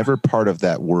was never part of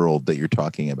that world that you're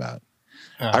talking about.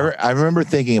 I remember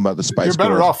thinking about the Spice You're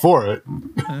better Girls. off for it.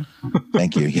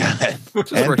 Thank you. Yeah.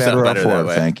 And works better out off better for that it.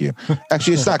 way. Thank you.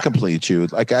 Actually, it's not completely true.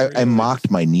 Like I mocked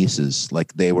my nieces.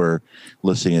 Like they were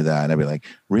listening to that and I'd be like,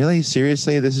 really?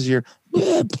 Seriously? This is your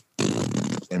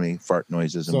I mean fart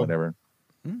noises and So- whatever.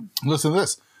 Listen to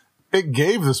this. It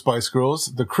gave the Spice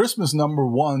Girls the Christmas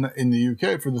 #1 in the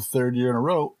UK for the 3rd year in a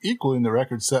row, equaling the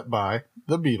record set by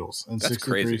the Beatles in That's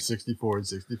 63, crazy. 64, and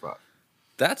 65.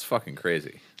 That's fucking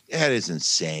crazy. That is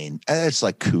insane. That's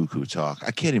like cuckoo talk.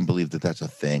 I can't even believe that that's a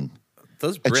thing.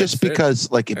 Those Brits, It's just they're-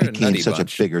 because like it they're a became nutty such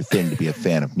bunch. a bigger thing to be a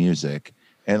fan of music,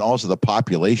 and also the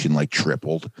population like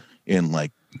tripled in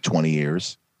like 20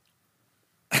 years.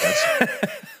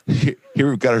 Here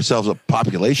we've got ourselves a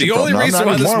population. The only problem. reason Not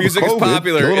why this anymore with music is COVID.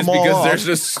 popular Killed is them all because off. there's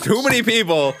just too many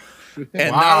people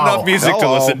and Wow. not enough music to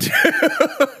Hello. listen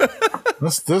to.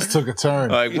 This took a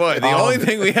turn. Like what? The only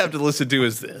thing we have to listen to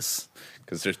is this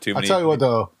because there's too I'll many. tell you what,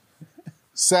 though.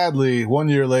 Sadly, 1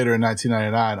 year later in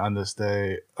 1999, on this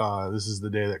day, this is the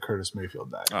day that Curtis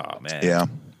Mayfield died. Oh man. Yeah,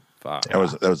 Fuck. that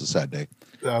was a sad day.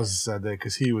 That was a sad day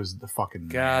because he was the fucking man.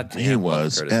 God damn. He love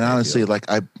was, Curtis and honestly, Mayfield.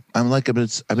 like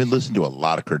I've been listening to a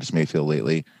lot of Curtis Mayfield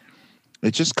lately.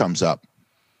 It just comes up.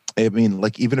 I mean,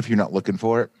 like even if you're not looking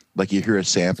for it, like you hear a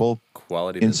sample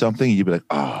quality in business. something, you'd be like,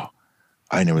 oh,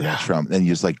 I know where that's from. Then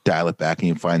you just like dial it back and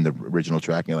you find the original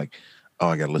track and you're like, oh,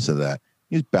 I got to listen to that.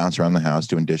 You just bounce around the house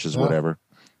doing dishes, Yeah. whatever.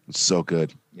 It's so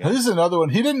good. Yeah. This is another one.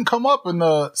 He didn't come up in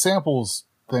the samples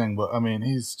thing, but I mean,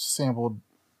 he's sampled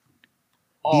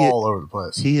all over the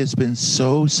place. He has been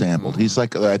so sampled. He's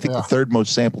like, I think Yeah. the 3rd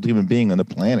most sampled human being on the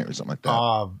planet or something like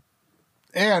that.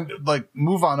 And like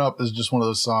Move On Up is just one of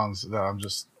those songs that I'm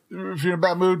just, if you're in a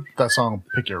bad mood, that song will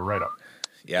pick you right up.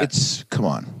 Yeah. It's, come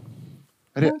on.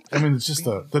 I mean, it's just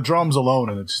the drums alone,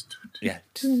 and it's just, Yeah.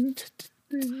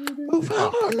 Move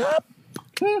on up.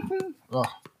 oh,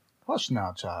 hush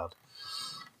now, child.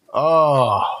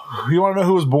 Oh, you want to know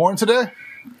who was born today?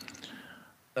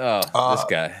 Oh, this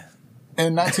guy.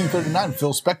 In 1939,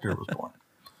 Phil Spector was born.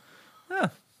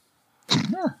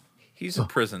 He's in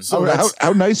prison. So how, that's-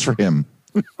 how nice for him.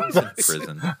 He's in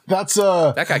prison. That's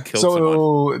That guy killed so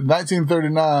someone.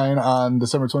 1939 on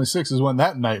December 26th is when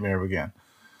that nightmare began.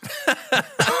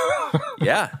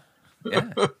 Yeah.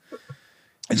 Yeah.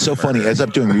 It's so funny. As I'm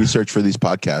doing research for these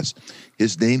podcasts,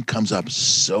 his name comes up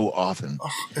so often.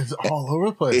 It's all over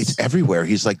the place. It's everywhere.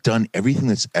 He's like done everything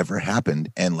that's ever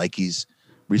happened. And like he's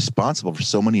responsible for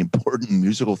so many important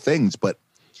musical things, but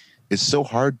it's so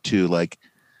hard to like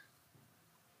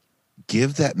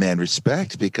give that man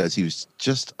respect because he was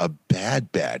just a bad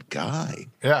guy.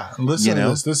 Yeah, and listen You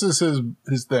know? to this. This is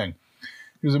his thing.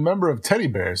 He was a member of Teddy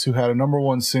Bears, who had a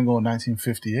 #1 single in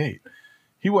 1958.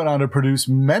 He went on to produce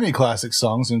many classic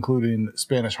songs, including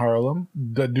Spanish Harlem,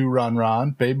 Da Do Ron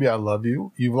Ron, Baby I Love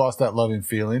You, You've Lost That Loving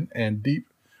Feeling, and Deep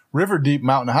River Deep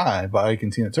Mountain High by Ike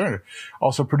and Tina Turner.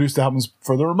 Also produced albums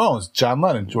for the Ramones, John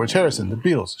Lennon, George Harrison, the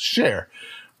Beatles, Cher.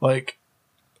 Like,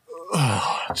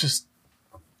 just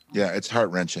Yeah, it's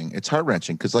heart-wrenching. It's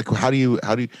heart-wrenching because, like, how do you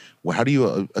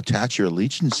attach your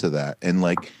allegiance to that and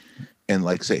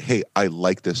say, hey, I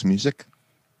like this music,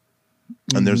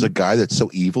 and there's a guy that's so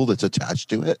evil that's attached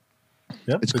to it.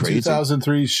 Yep, It's the crazy.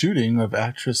 2003 shooting of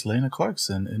actress Lena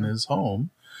Clarkson in his home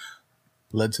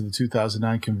led to the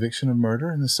 2009 conviction of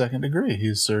murder in the second degree. He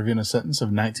is serving a sentence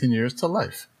of 19 years to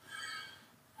life.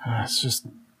 It's just,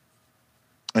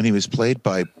 And he was played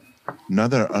by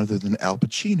none other than Al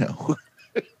Pacino.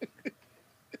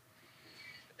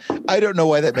 I don't know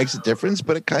why that makes a difference,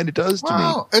 but it kind of does to me.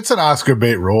 well, it's an Oscar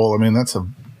bait role. I mean, that's a.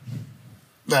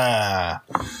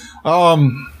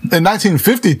 In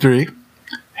 1953,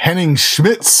 Henning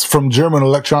Schmitz from German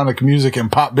electronic music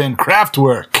and pop band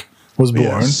Kraftwerk was born.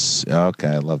 Yes. Okay,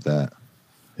 I love that.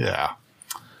 Yeah.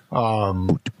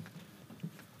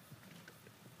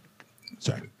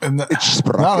 Sorry. And the, It's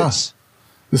sprockets.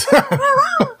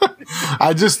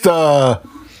 I just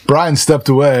Brian stepped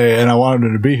away, and I wanted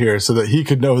him to be here so that he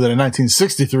could know that in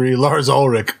 1963, Lars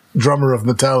Ulrich, drummer of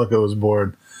Metallica, was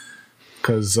born.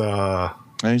 Because And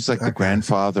he's like the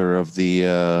grandfather of the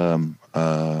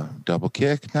double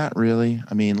kick. Not really.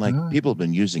 I mean, like people have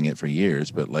been using it for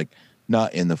years, but like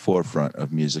not in the forefront of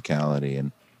musicality.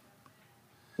 And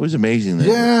it was amazing. That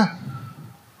yeah,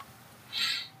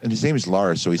 And his name is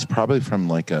Lars, so he's probably from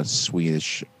like a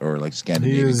Swedish or like he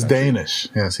Scandinavian. is country. Danish.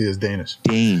 Yes, he is Danish.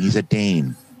 Dane. He's a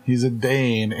Dane. He's a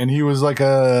Dane, and he was like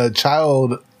a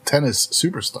child tennis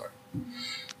superstar.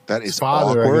 That is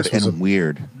father, I awkward guess, was and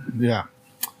weird. Yeah.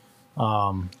 Here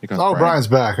comes Oh, Brian. Brian's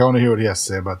back. I want to hear what he has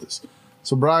to say about this.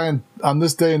 So, Brian, on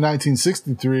this day in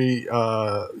 1963,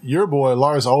 your boy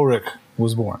Lars Ulrich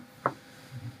was born.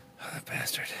 That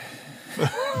bastard.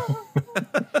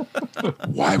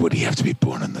 Why would he have to be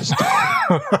born on this day?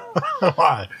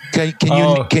 Why?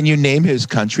 Can you name his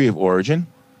country of origin?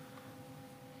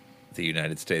 The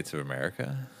United States of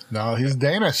America? No, he's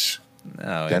Danish.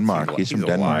 No, Denmark. He's from a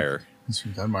Denmark. liar. He's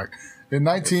from Denmark. In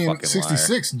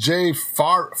 1966, Jay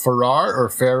Farrar, or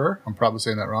Farrer, I'm probably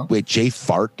saying that wrong. Wait, Jay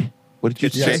Fart? What did you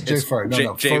It's say? Yes, Jay Farrar.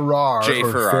 No, Jay- Farrar Jay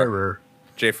or Farrar. Farrer.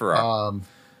 Jay Farrar.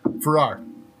 Farrar,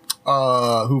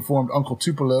 who formed Uncle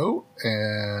Tupelo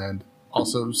and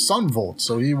also Sunvolt.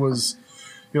 So he was,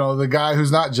 the guy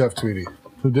who's not Jeff Tweedy,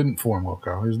 who didn't form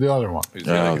Wilco. He was the other one. Who's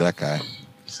the other Oh, guy? that guy.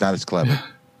 He's not as clever.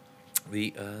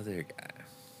 The other guy.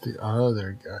 The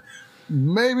other guy.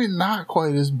 Maybe not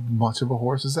quite as much of a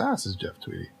horse's ass as Jeff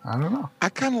Tweedy. I don't know. I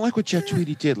kind of like what Jeff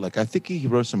Tweedy did. Like, I think he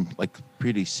wrote some like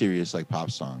pretty serious like pop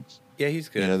songs. Yeah, he's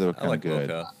good. Yeah, they were I like kinda good.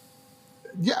 Wilco.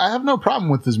 Yeah, I have no problem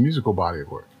with his musical body of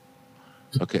work.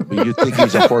 Okay, but you think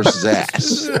he's a horse's ass?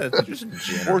 Just in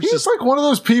general. He's like one of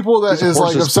those people that He's a is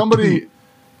like, horse's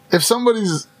if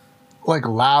somebody's like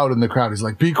loud in the crowd, he's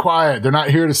like, be quiet. They're not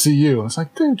here to see you. And it's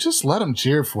like, dude, just let them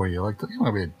cheer for you. Like, you don't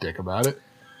want to be a dick about it.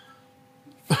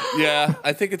 Yeah,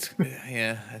 I think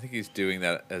he's doing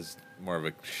that as more of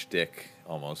a shtick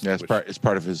almost. Yeah, which it's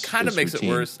part of his. kind of his makes routine.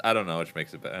 it worse. I don't know, which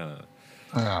makes it better.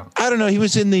 I don't know. I don't know. He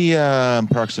was in the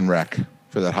Parks and Rec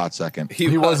for that hot second.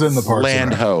 He was in the Parks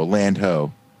and Land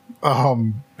Ho.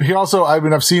 He also,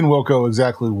 I've seen Wilco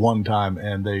exactly one time,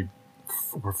 and they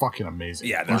were fucking amazing.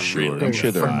 Yeah, they're really I'm sure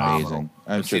they're phenomenal. amazing.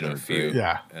 I'm I've sure seen they're a few. great.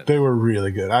 Yeah, they were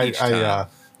really good. Each time.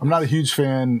 I'm not a huge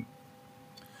fan.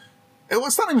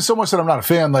 It's not even so much that I'm not a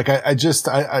fan. Like I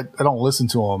don't listen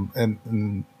to them,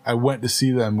 and I went to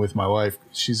see them with my wife.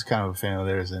 She's kind of a fan of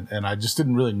theirs, and I just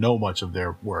didn't really know much of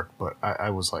their work, but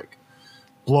I was like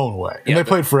blown away. And Yeah, they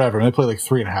played forever, and they played like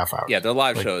 3.5 hours. Yeah, their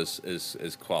live show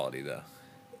is quality though.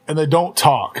 And they don't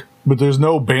talk, but there's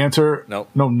no banter, Nope.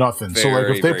 no nothing. So like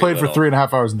Very, if they very played for little.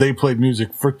 3.5 hours, they played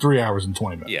music for 3 hours and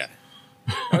 20 minutes. Yeah.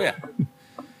 Oh yeah.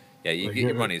 Yeah, you get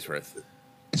your money's worth.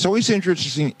 It's always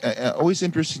interesting. Always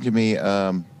interesting to me,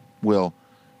 Will.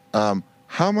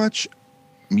 How much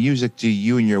music do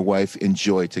you and your wife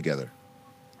enjoy together?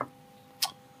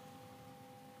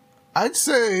 I'd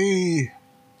say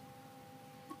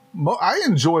I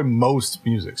enjoy most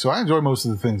music, so I enjoy most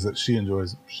of the things that she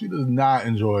enjoys. She does not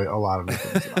enjoy a lot of the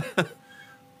things that I enjoy.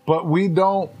 But we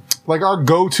don't, like, our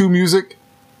go-to music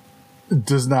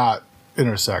does not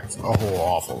intersect a whole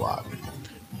awful lot.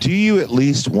 Do you at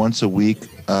least once a week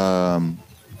listen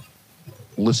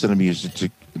to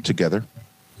music together?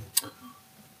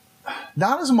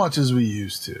 Not as much as we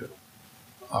used to.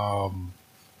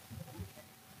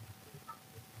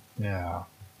 Yeah.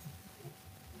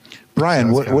 Brian,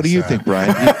 That's what kinda do you sad. think,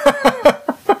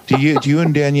 Brian? Do you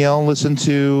and Danielle listen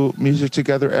to music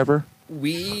together ever?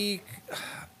 We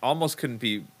almost couldn't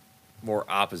be more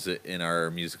opposite in our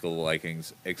musical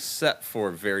likings, except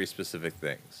for very specific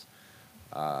things.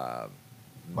 Like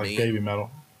Main- baby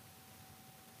metal.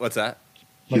 What's that?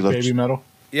 He Like loves baby metal.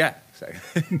 Yeah,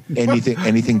 exactly.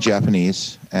 anything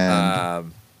Japanese,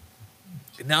 and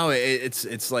No,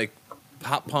 it's like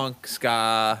pop punk,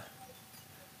 ska,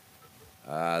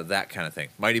 that kind of thing.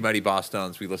 Mighty Mighty Boss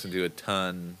Stones, we listen to a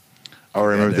ton. I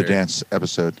remember the together. dance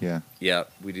episode. Yeah,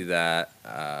 Yep, we do that.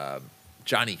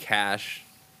 Johnny Cash,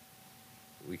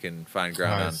 we can find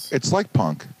ground Nice. it's like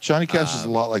punk. Johnny Cash is a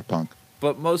lot like punk. on,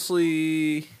 but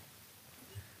mostly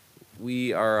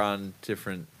we are on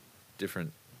different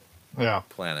Yeah.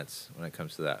 planets when it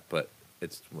comes to that. But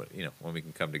it's when we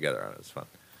can come together on it, it's fun.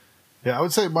 Yeah, I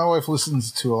would say my wife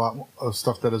listens to a lot of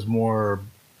stuff that is more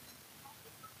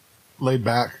laid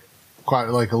back, quite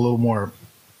like a little more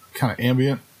kind of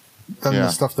ambient than Yeah. the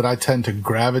stuff that I tend to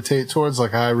gravitate towards.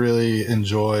 Like I really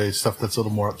enjoy stuff that's a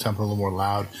little more up tempo, a little more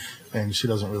loud, and she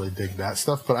doesn't really dig that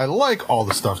stuff. But I like all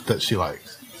the stuff that she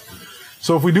likes.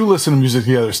 So if we do listen to music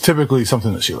together, it's typically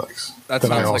something that she likes That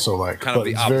that I sounds like also like. kind of But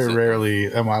the it's very opposite.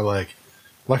 rarely am I like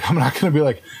I'm not going to be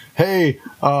like, hey,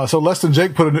 so Less Than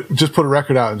Jake just put a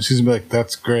record out, and she's going to be like,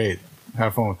 that's great.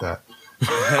 Have fun with that.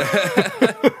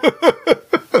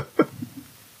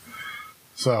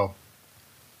 So,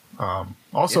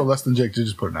 also Less Than Jake did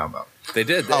just put an album out. They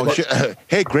did. Oh,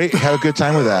 hey, great! Have a good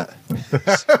time with that.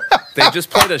 They just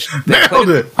played a. They Nailed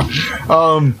played, it.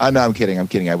 No, I'm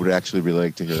kidding. I would actually really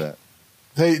like to hear that.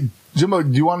 Hey, Jimbo,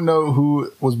 do you want to know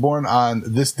who was born on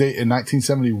this date in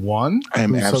 1971? I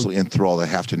am Who absolutely enthralled. I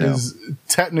have to know. is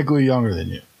technically younger than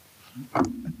you. All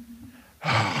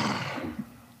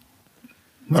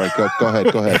right, go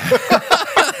ahead. Go ahead.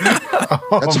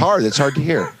 That's hard. It's hard to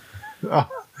hear.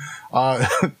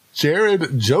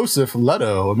 Jared Joseph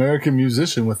Leto, American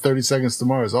musician with 30 Seconds to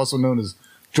Mars, also known as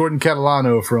Jordan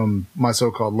Catalano from My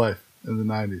So-Called Life in the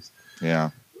 90s.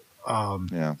 Yeah.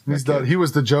 He's done. He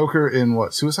was the Joker in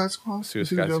what? Suicide Squad? Was he the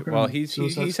Suicide. Joker Well, in he's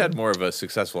Suicide had Squad? more of a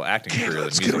successful acting career than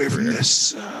Let's music get away from career.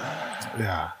 this.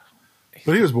 Yeah,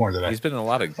 but he was born today. He's been in a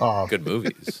lot of good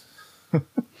movies.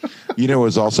 You know who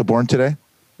was also born today?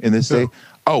 In this Who? day?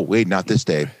 Oh, wait, not this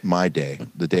day. My day.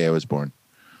 The day I was born.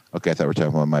 Okay, I thought we were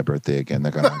talking about my birthday again.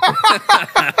 That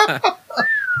got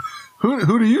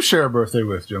Who do you share a birthday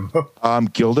with, Jimbo?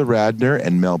 Gilda Radner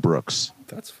and Mel Brooks.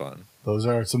 That's fun. Those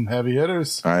are some heavy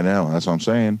hitters. I know. That's what I'm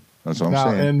saying. Now,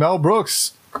 and Mel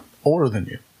Brooks, older than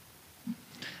you.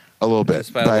 A little bit,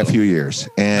 Just by a by a little. few years.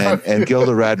 And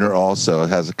Gilda Radner also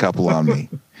has a couple on me.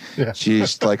 Yeah.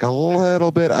 She's like a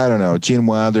little bit, I don't know. Gene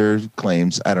Wilder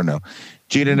claims, I don't know.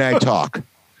 Gene and I talk.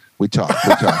 We talk.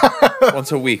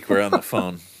 Once a week, we're on the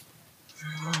phone.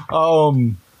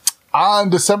 On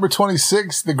December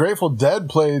 26th, the Grateful Dead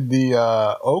played the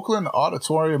Oakland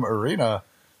Auditorium Arena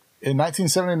in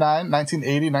 1979,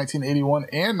 1980, 1981,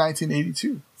 and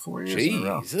 1982. 4 years in a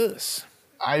row. Jesus.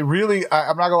 I'm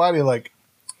not gonna lie to you. Like,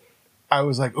 I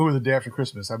was like, "Ooh, the day after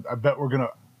Christmas." I bet we're gonna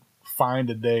find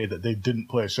a day that they didn't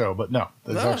play a show, but no,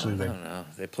 there's actually they No.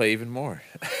 They play even more.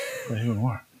 play even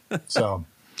more. So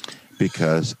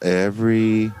Because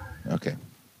okay.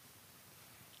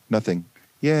 Nothing.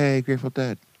 Yay, Grateful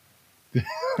Dead.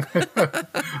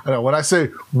 I know, when I say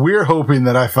we're hoping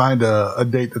that I find a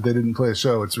date that they didn't play a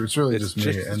show, it's really It's just me,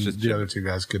 just- and it's just the Jim. other two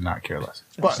guys could not care less.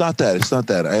 It's not that. It's not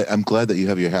that. I'm glad that you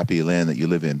have your happy land that you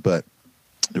live in, but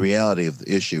the reality of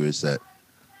the issue is that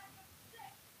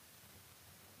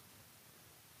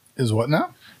Is what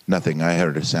now? nothing. I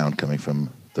heard a sound coming from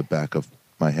the back of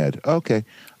my head. Okay.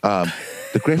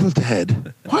 The Grateful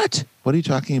Dead. What? What are you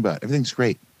talking about? Everything's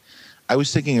great. I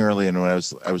was thinking earlier when I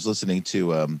was listening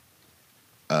to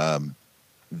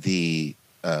the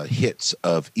hits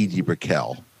of Edie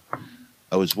Brickell.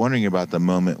 I was wondering about the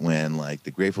moment when like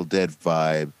the Grateful Dead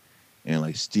vibe and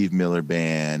like Steve Miller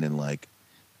Band and like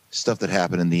stuff that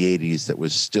happened in the 80s that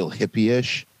was still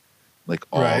hippie-ish, like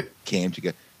all Right. came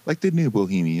together. Like the new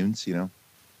Bohemians, you know?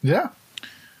 Yeah.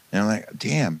 And I'm like,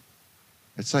 damn.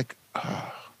 It's like,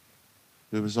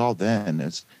 it was all then.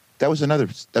 That was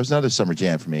another summer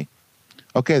jam for me.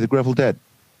 Okay, the Grateful Dead.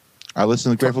 I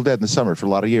listened to the Grateful Dead in the summer for a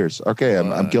lot of years. Okay,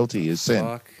 I'm guilty as sin.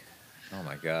 Fuck. Oh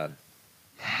my god.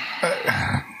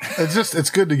 It's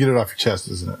good to get it off your chest,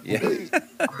 isn't it? Yeah.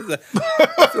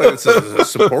 It's a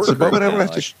support It's a group moment I now, don't have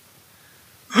like,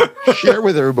 to share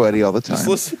with everybody all the time. just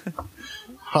listen.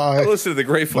 Hi, Listen to the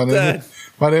Grateful Dead.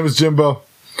 my name is Jimbo,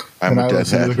 I'm and a I listened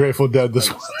to the deadhead. Grateful Dead this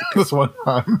one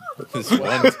time. This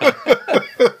one time.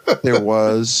 There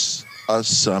was a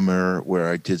summer where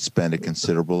I did spend a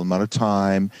considerable amount of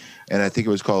time, and I think it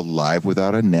was called Live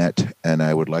Without a Net. And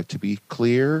I would like to be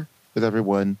clear with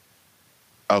everyone.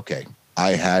 Okay,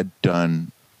 I had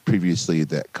done previously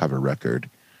that cover record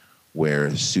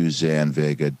where Suzanne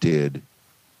Vega did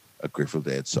a Grateful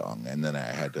Dead song, and then I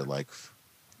had to like,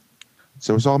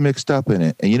 so it was all mixed up in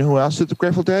it. And you know who else did the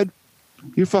Grateful Dead?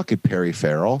 You fucking Perry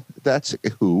Farrell. That's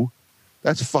who.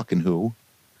 That's fucking who.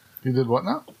 He did what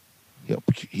now?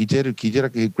 He did a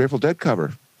Grateful Dead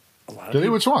cover. Did he?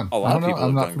 Which one? A lot of people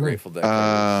have done Grateful Dead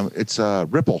covers. It's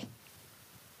Ripple.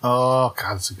 Oh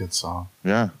God, it's a good song.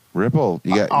 Yeah, Ripple.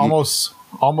 You got almost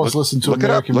listened to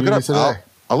American Beauty today.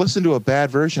 I'll listen to a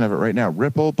bad version of it right now.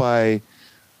 Ripple by,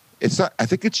 it's not. I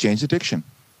think it's Jane's Addiction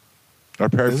or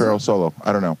Perry Farrell solo.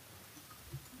 I don't know.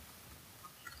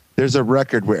 There's a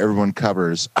record where everyone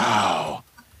covers. Oh,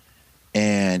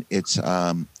 and it's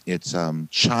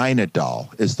China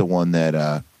Doll is the one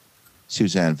that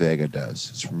Suzanne Vega does.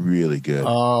 It's really good.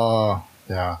 Oh,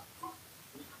 yeah.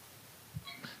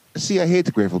 See, I hate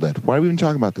the Grateful Dead. Why are we even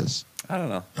talking about this? I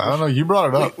don't know. You brought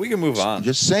it up. We can move on. I'm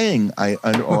just saying. I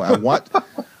want.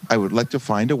 I would like to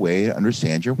find a way to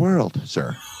understand your world,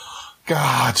 sir.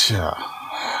 Gotcha.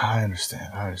 I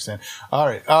understand. All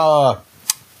right.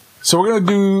 So we're going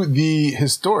to do the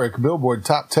historic Billboard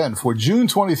Top 10 for June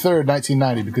 23rd,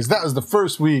 1990, because that was the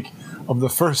first week of the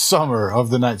first summer of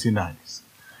the 1990s.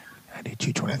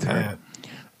 92, 23rd.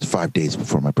 It's 5 days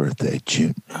before my birthday,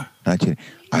 June 19.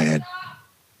 I had.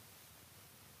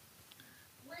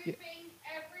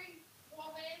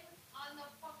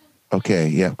 Okay,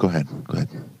 yeah, go ahead.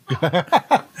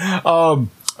 All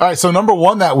right, so number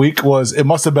one that week was It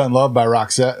Must Have Been Love by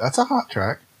Roxette. That's a hot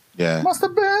track. Yeah. Must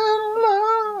have been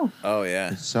love. Oh,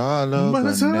 yeah. It's all over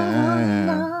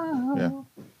now. Yeah.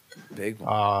 Big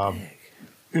one.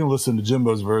 You can listen to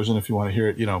Jimbo's version if you want to hear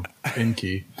it, in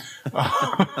key.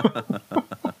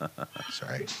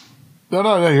 Sorry.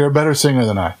 No, you're a better singer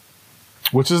than I.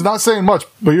 Which is not saying much,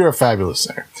 but you're a fabulous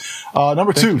singer.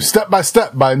 Number two, Step by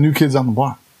Step by New Kids on the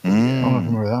Block. I don't know if you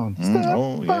remember that one.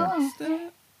 Oh, yeah.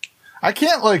 I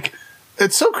can't,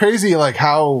 it's so crazy,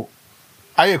 how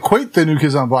I equate the New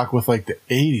Kids on the Block with, the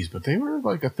 80s, but they were,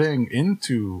 a thing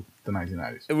into the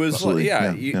 1990s. It was, Absolutely.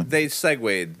 they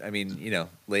segued. I mean,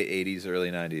 late 80s, early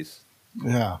 90s.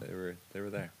 Yeah. They were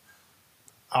there.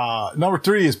 Number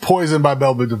three is Poison by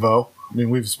Belle Biv DeVoe. I mean,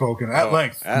 we've spoken at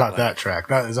length about that track.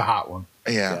 That is a hot one.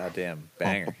 Yeah. Goddamn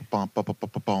banger.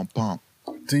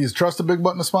 Do you trust a big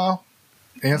button to smile?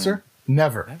 Answer?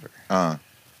 Never.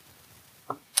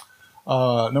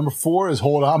 Number four is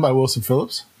Hold On by Wilson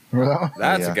Phillips. Remember that one?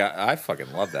 That's a guy. I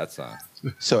fucking love that song.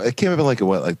 So it came up in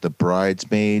like the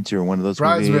Bridesmaids or one of those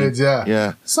Bridesmaids, movies? yeah.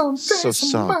 Yeah. So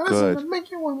good. Make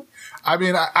you wanna... I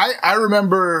mean, I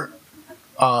remember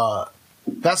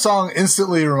that song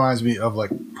instantly reminds me of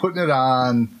putting it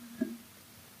on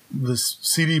this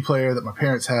CD player that my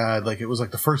parents had. It was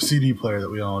the first CD player that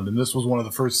we owned, and this was one of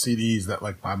the first CDs that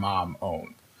my mom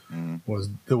owned. Was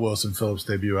the Wilson Phillips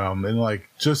debut album, and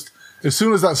just as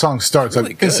soon as that song starts,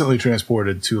 Really I'm instantly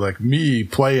transported to me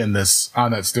playing this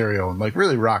on that stereo and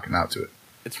really rocking out to it.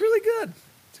 It's really good.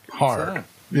 It's a good Hard,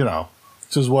 song.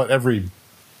 Which is what every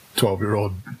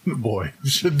 12-year-old boy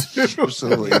should do.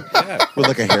 Absolutely. Yeah.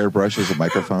 With a hairbrush as a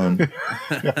microphone.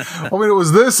 I mean, it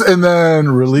was this, and then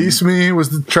Release Me was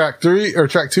the track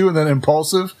two, and then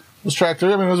Impulsive was track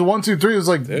three. I mean, it was 1, 2, 3. It was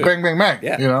Dude. bang, bang, bang.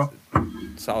 Yeah.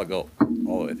 Solid gold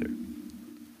all the way through.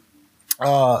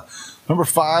 Number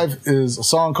five is a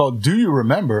song called "Do You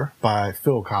Remember" by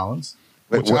Phil Collins,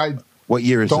 Wait, which I what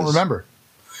year is don't this? remember.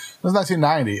 It was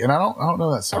 1990, and I don't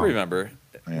know that song. I remember.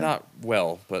 Yeah. Not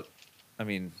well, but I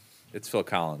mean, it's Phil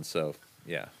Collins, so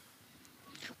yeah.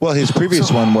 Well, his previous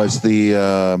one was the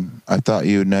I Thought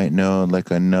You Might Know,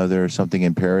 Another Something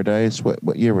in Paradise.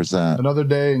 What year was that? Another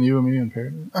Day and You and Me in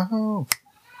Paradise. Oh,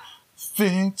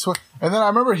 and then I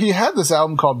remember he had this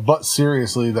album called "But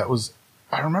Seriously" that was,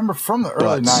 I remember, from the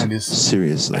early But 90s.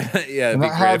 Seriously. Yeah, And it'd be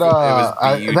that great had, if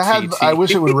it was B-U-T-T. I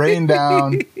Wish It Would Rain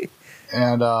Down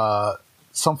and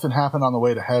Something Happened on the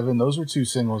Way to Heaven. Those were two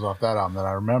singles off that album that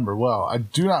I remember well. I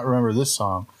do not remember this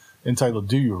song entitled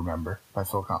 "Do You Remember" by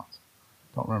Phil Collins.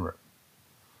 Don't remember it.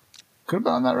 Could have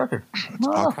been on that record.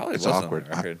 No. Probably It's wasn't on awkward. the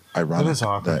record. Ironic It is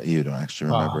awkward. that you don't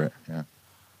actually remember it.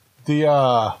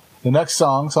 Yeah. The next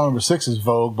song number 6, is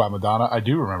Vogue by Madonna. I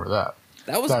do remember that.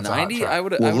 That was That's a hot 90. track. I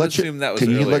would assume that was Can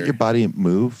earlier. you let your body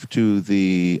move to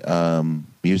the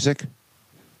music?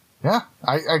 Yeah,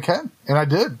 I can. And I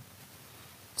did.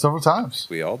 Several times.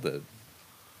 We all did.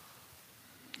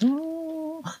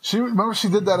 She did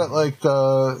that at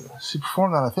she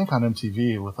performed that I think on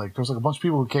MTV with there was a bunch of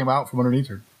people who came out from underneath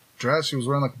her dress. She was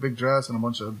wearing a big dress and a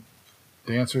bunch of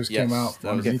dancers Yes, came out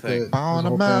that was the underneath thing. it. It was a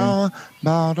whole thing.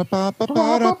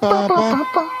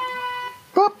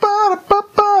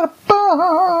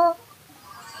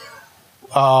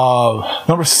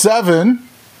 Number 7,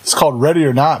 it's called Ready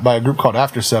or Not by a group called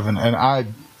After 7, and I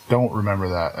don't remember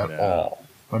that at all.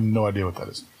 I have no idea what that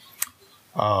is.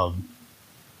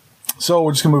 So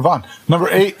we're just gonna move on. Number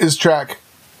 8 is track,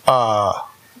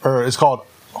 or it's called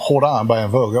 "Hold On" by En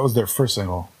Vogue. That was their first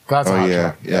single. That's a hot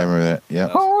track. Yeah, I remember that. Yeah.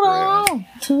 Hold on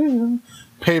to you.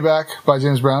 Payback by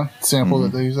James Brown, sample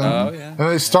that they use on. Oh, yeah. And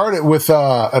they started with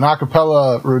an a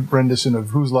cappella rendition of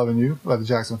Who's Loving You by the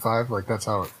Jackson 5. Like, that's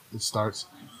how it starts.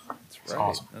 That's right.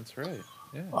 awesome. That's right.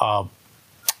 Yeah.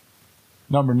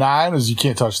 Number 9 is You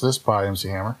Can't Touch This by MC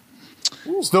Hammer.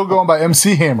 Still going by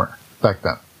MC Hammer back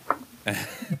then.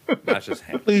 Not just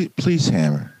Hammer. Please,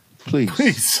 Hammer.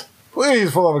 Please.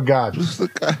 Please, for the love of God. Just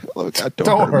look, oh, God,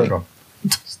 Don't hurt me. him.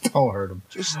 Just don't hurt him.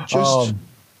 Just.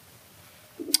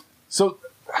 So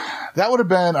that would have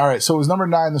been all right. So it was number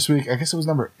 9 this week. I guess it was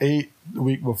number 8 the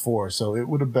week before. So it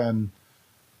would have been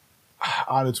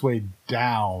on its way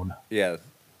down. Yeah.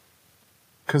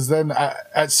 Because then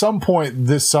at some point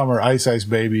this summer, Ice Ice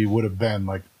Baby would have been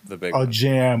like The big a one.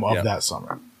 jam of Yeah. that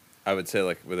summer. I would say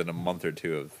like within a month or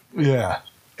two of. Yeah.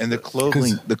 And the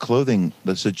clothing,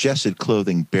 the suggested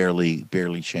clothing barely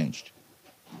changed.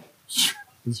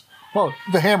 Well,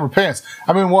 the Hammer pants.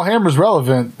 I mean, while Hammer's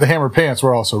relevant, the Hammer pants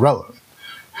were also relevant.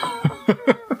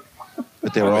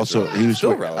 But they were also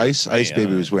Still relevant. Ice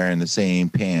Baby was wearing the same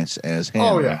pants as Hammer.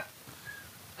 Oh yeah.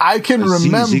 I can Z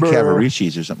remember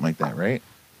Cavaricci's or something like that, right?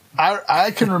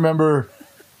 I can remember.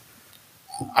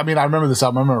 I mean, I remember this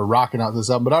album. I remember rocking out this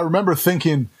album, but I remember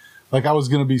thinking like I was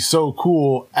going to be so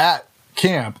cool at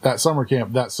camp, that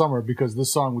summer because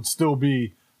this song would still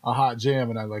be a hot jam,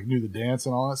 and I like knew the dance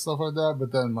and all that stuff like that.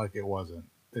 But then like it wasn't.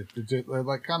 It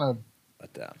like kind of.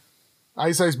 Let down.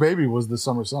 Ice Ice Baby was the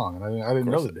summer song, and I didn't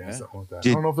know course the dance yeah. that went with that.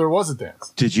 I don't know if there was a dance.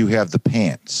 Did you have the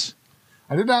pants?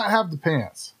 I did not have the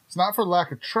pants. It's not for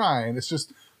lack of trying. It's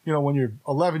just, when you're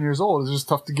 11 years old, it's just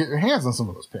tough to get your hands on some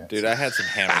of those pants. Dude, I had some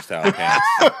Hammer style pants.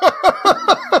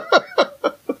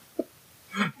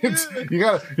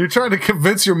 You're trying to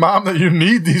convince your mom that you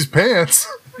need these pants.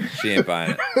 She ain't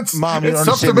buying it. Mom, you don't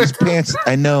tough to understand these make- pants.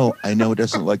 I know it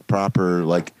doesn't like proper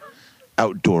like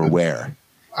outdoor wear.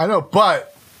 I know,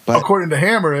 but according to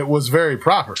Hammer, it was very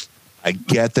proper. I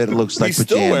get that it looks like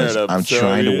still wearing pajamas. them, I'm so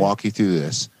trying to you- walk you through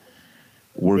this.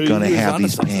 We're gonna He was have onto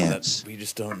these something pants. that we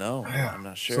just don't know. Yeah. I'm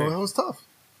not So sure. that was tough.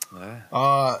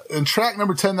 Yeah. And track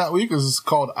number 10 that week was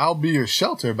called I'll Be Your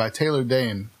Shelter by Taylor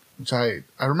Dane, which I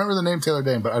remember the name Taylor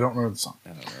Dane, but I don't remember the song. I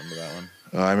don't remember that one.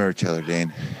 Oh, I remember Taylor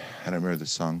Dane. I don't remember the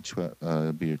song.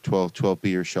 12 be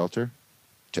your shelter.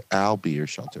 I'll be your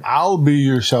shelter. I'll Be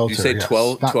Your Shelter. You say yes.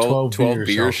 12 Not 12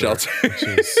 beer shelter. which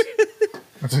is-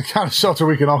 That's the kind of shelter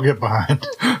we can all get behind.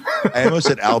 I almost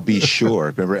said I'll be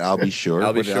sure. Remember I'll be sure?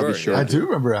 I'll Be What did Sure, do? I do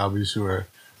remember Al B. Sure.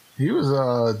 He was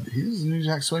a New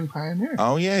Jack Swing pioneer.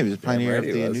 Oh yeah, he was a pioneer of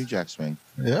right, he the was. New Jack Swing.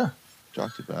 Yeah,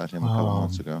 Talked about him a couple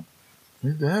months ago. we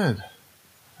did.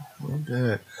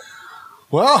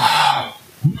 Well,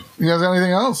 you guys have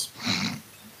anything else?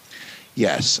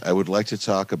 Yes, I would like to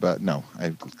talk about. No,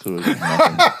 I clearly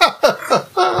nothing.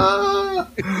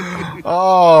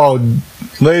 Oh,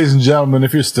 ladies and gentlemen,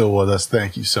 if you're still with us,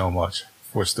 thank you so much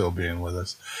for still being with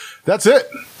us. That's it.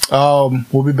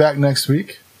 We'll be back next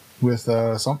week with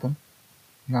something.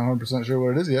 Not 100% sure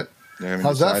what it is yet. They haven't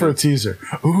How's that for a decided. teaser?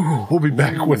 Ooh, we'll be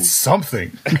back with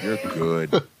something. You're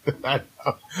good. I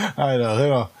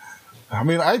know. I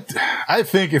mean, I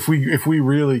think if we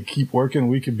really keep working,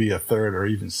 we could be a third or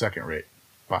even second rate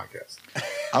podcast.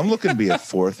 I'm looking to be a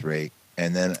fourth rate,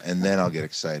 and then I'll get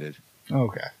excited.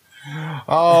 Okay.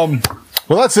 Well,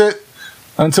 that's it.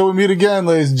 Until we meet again,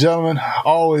 ladies and gentlemen,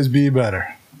 always be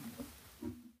better.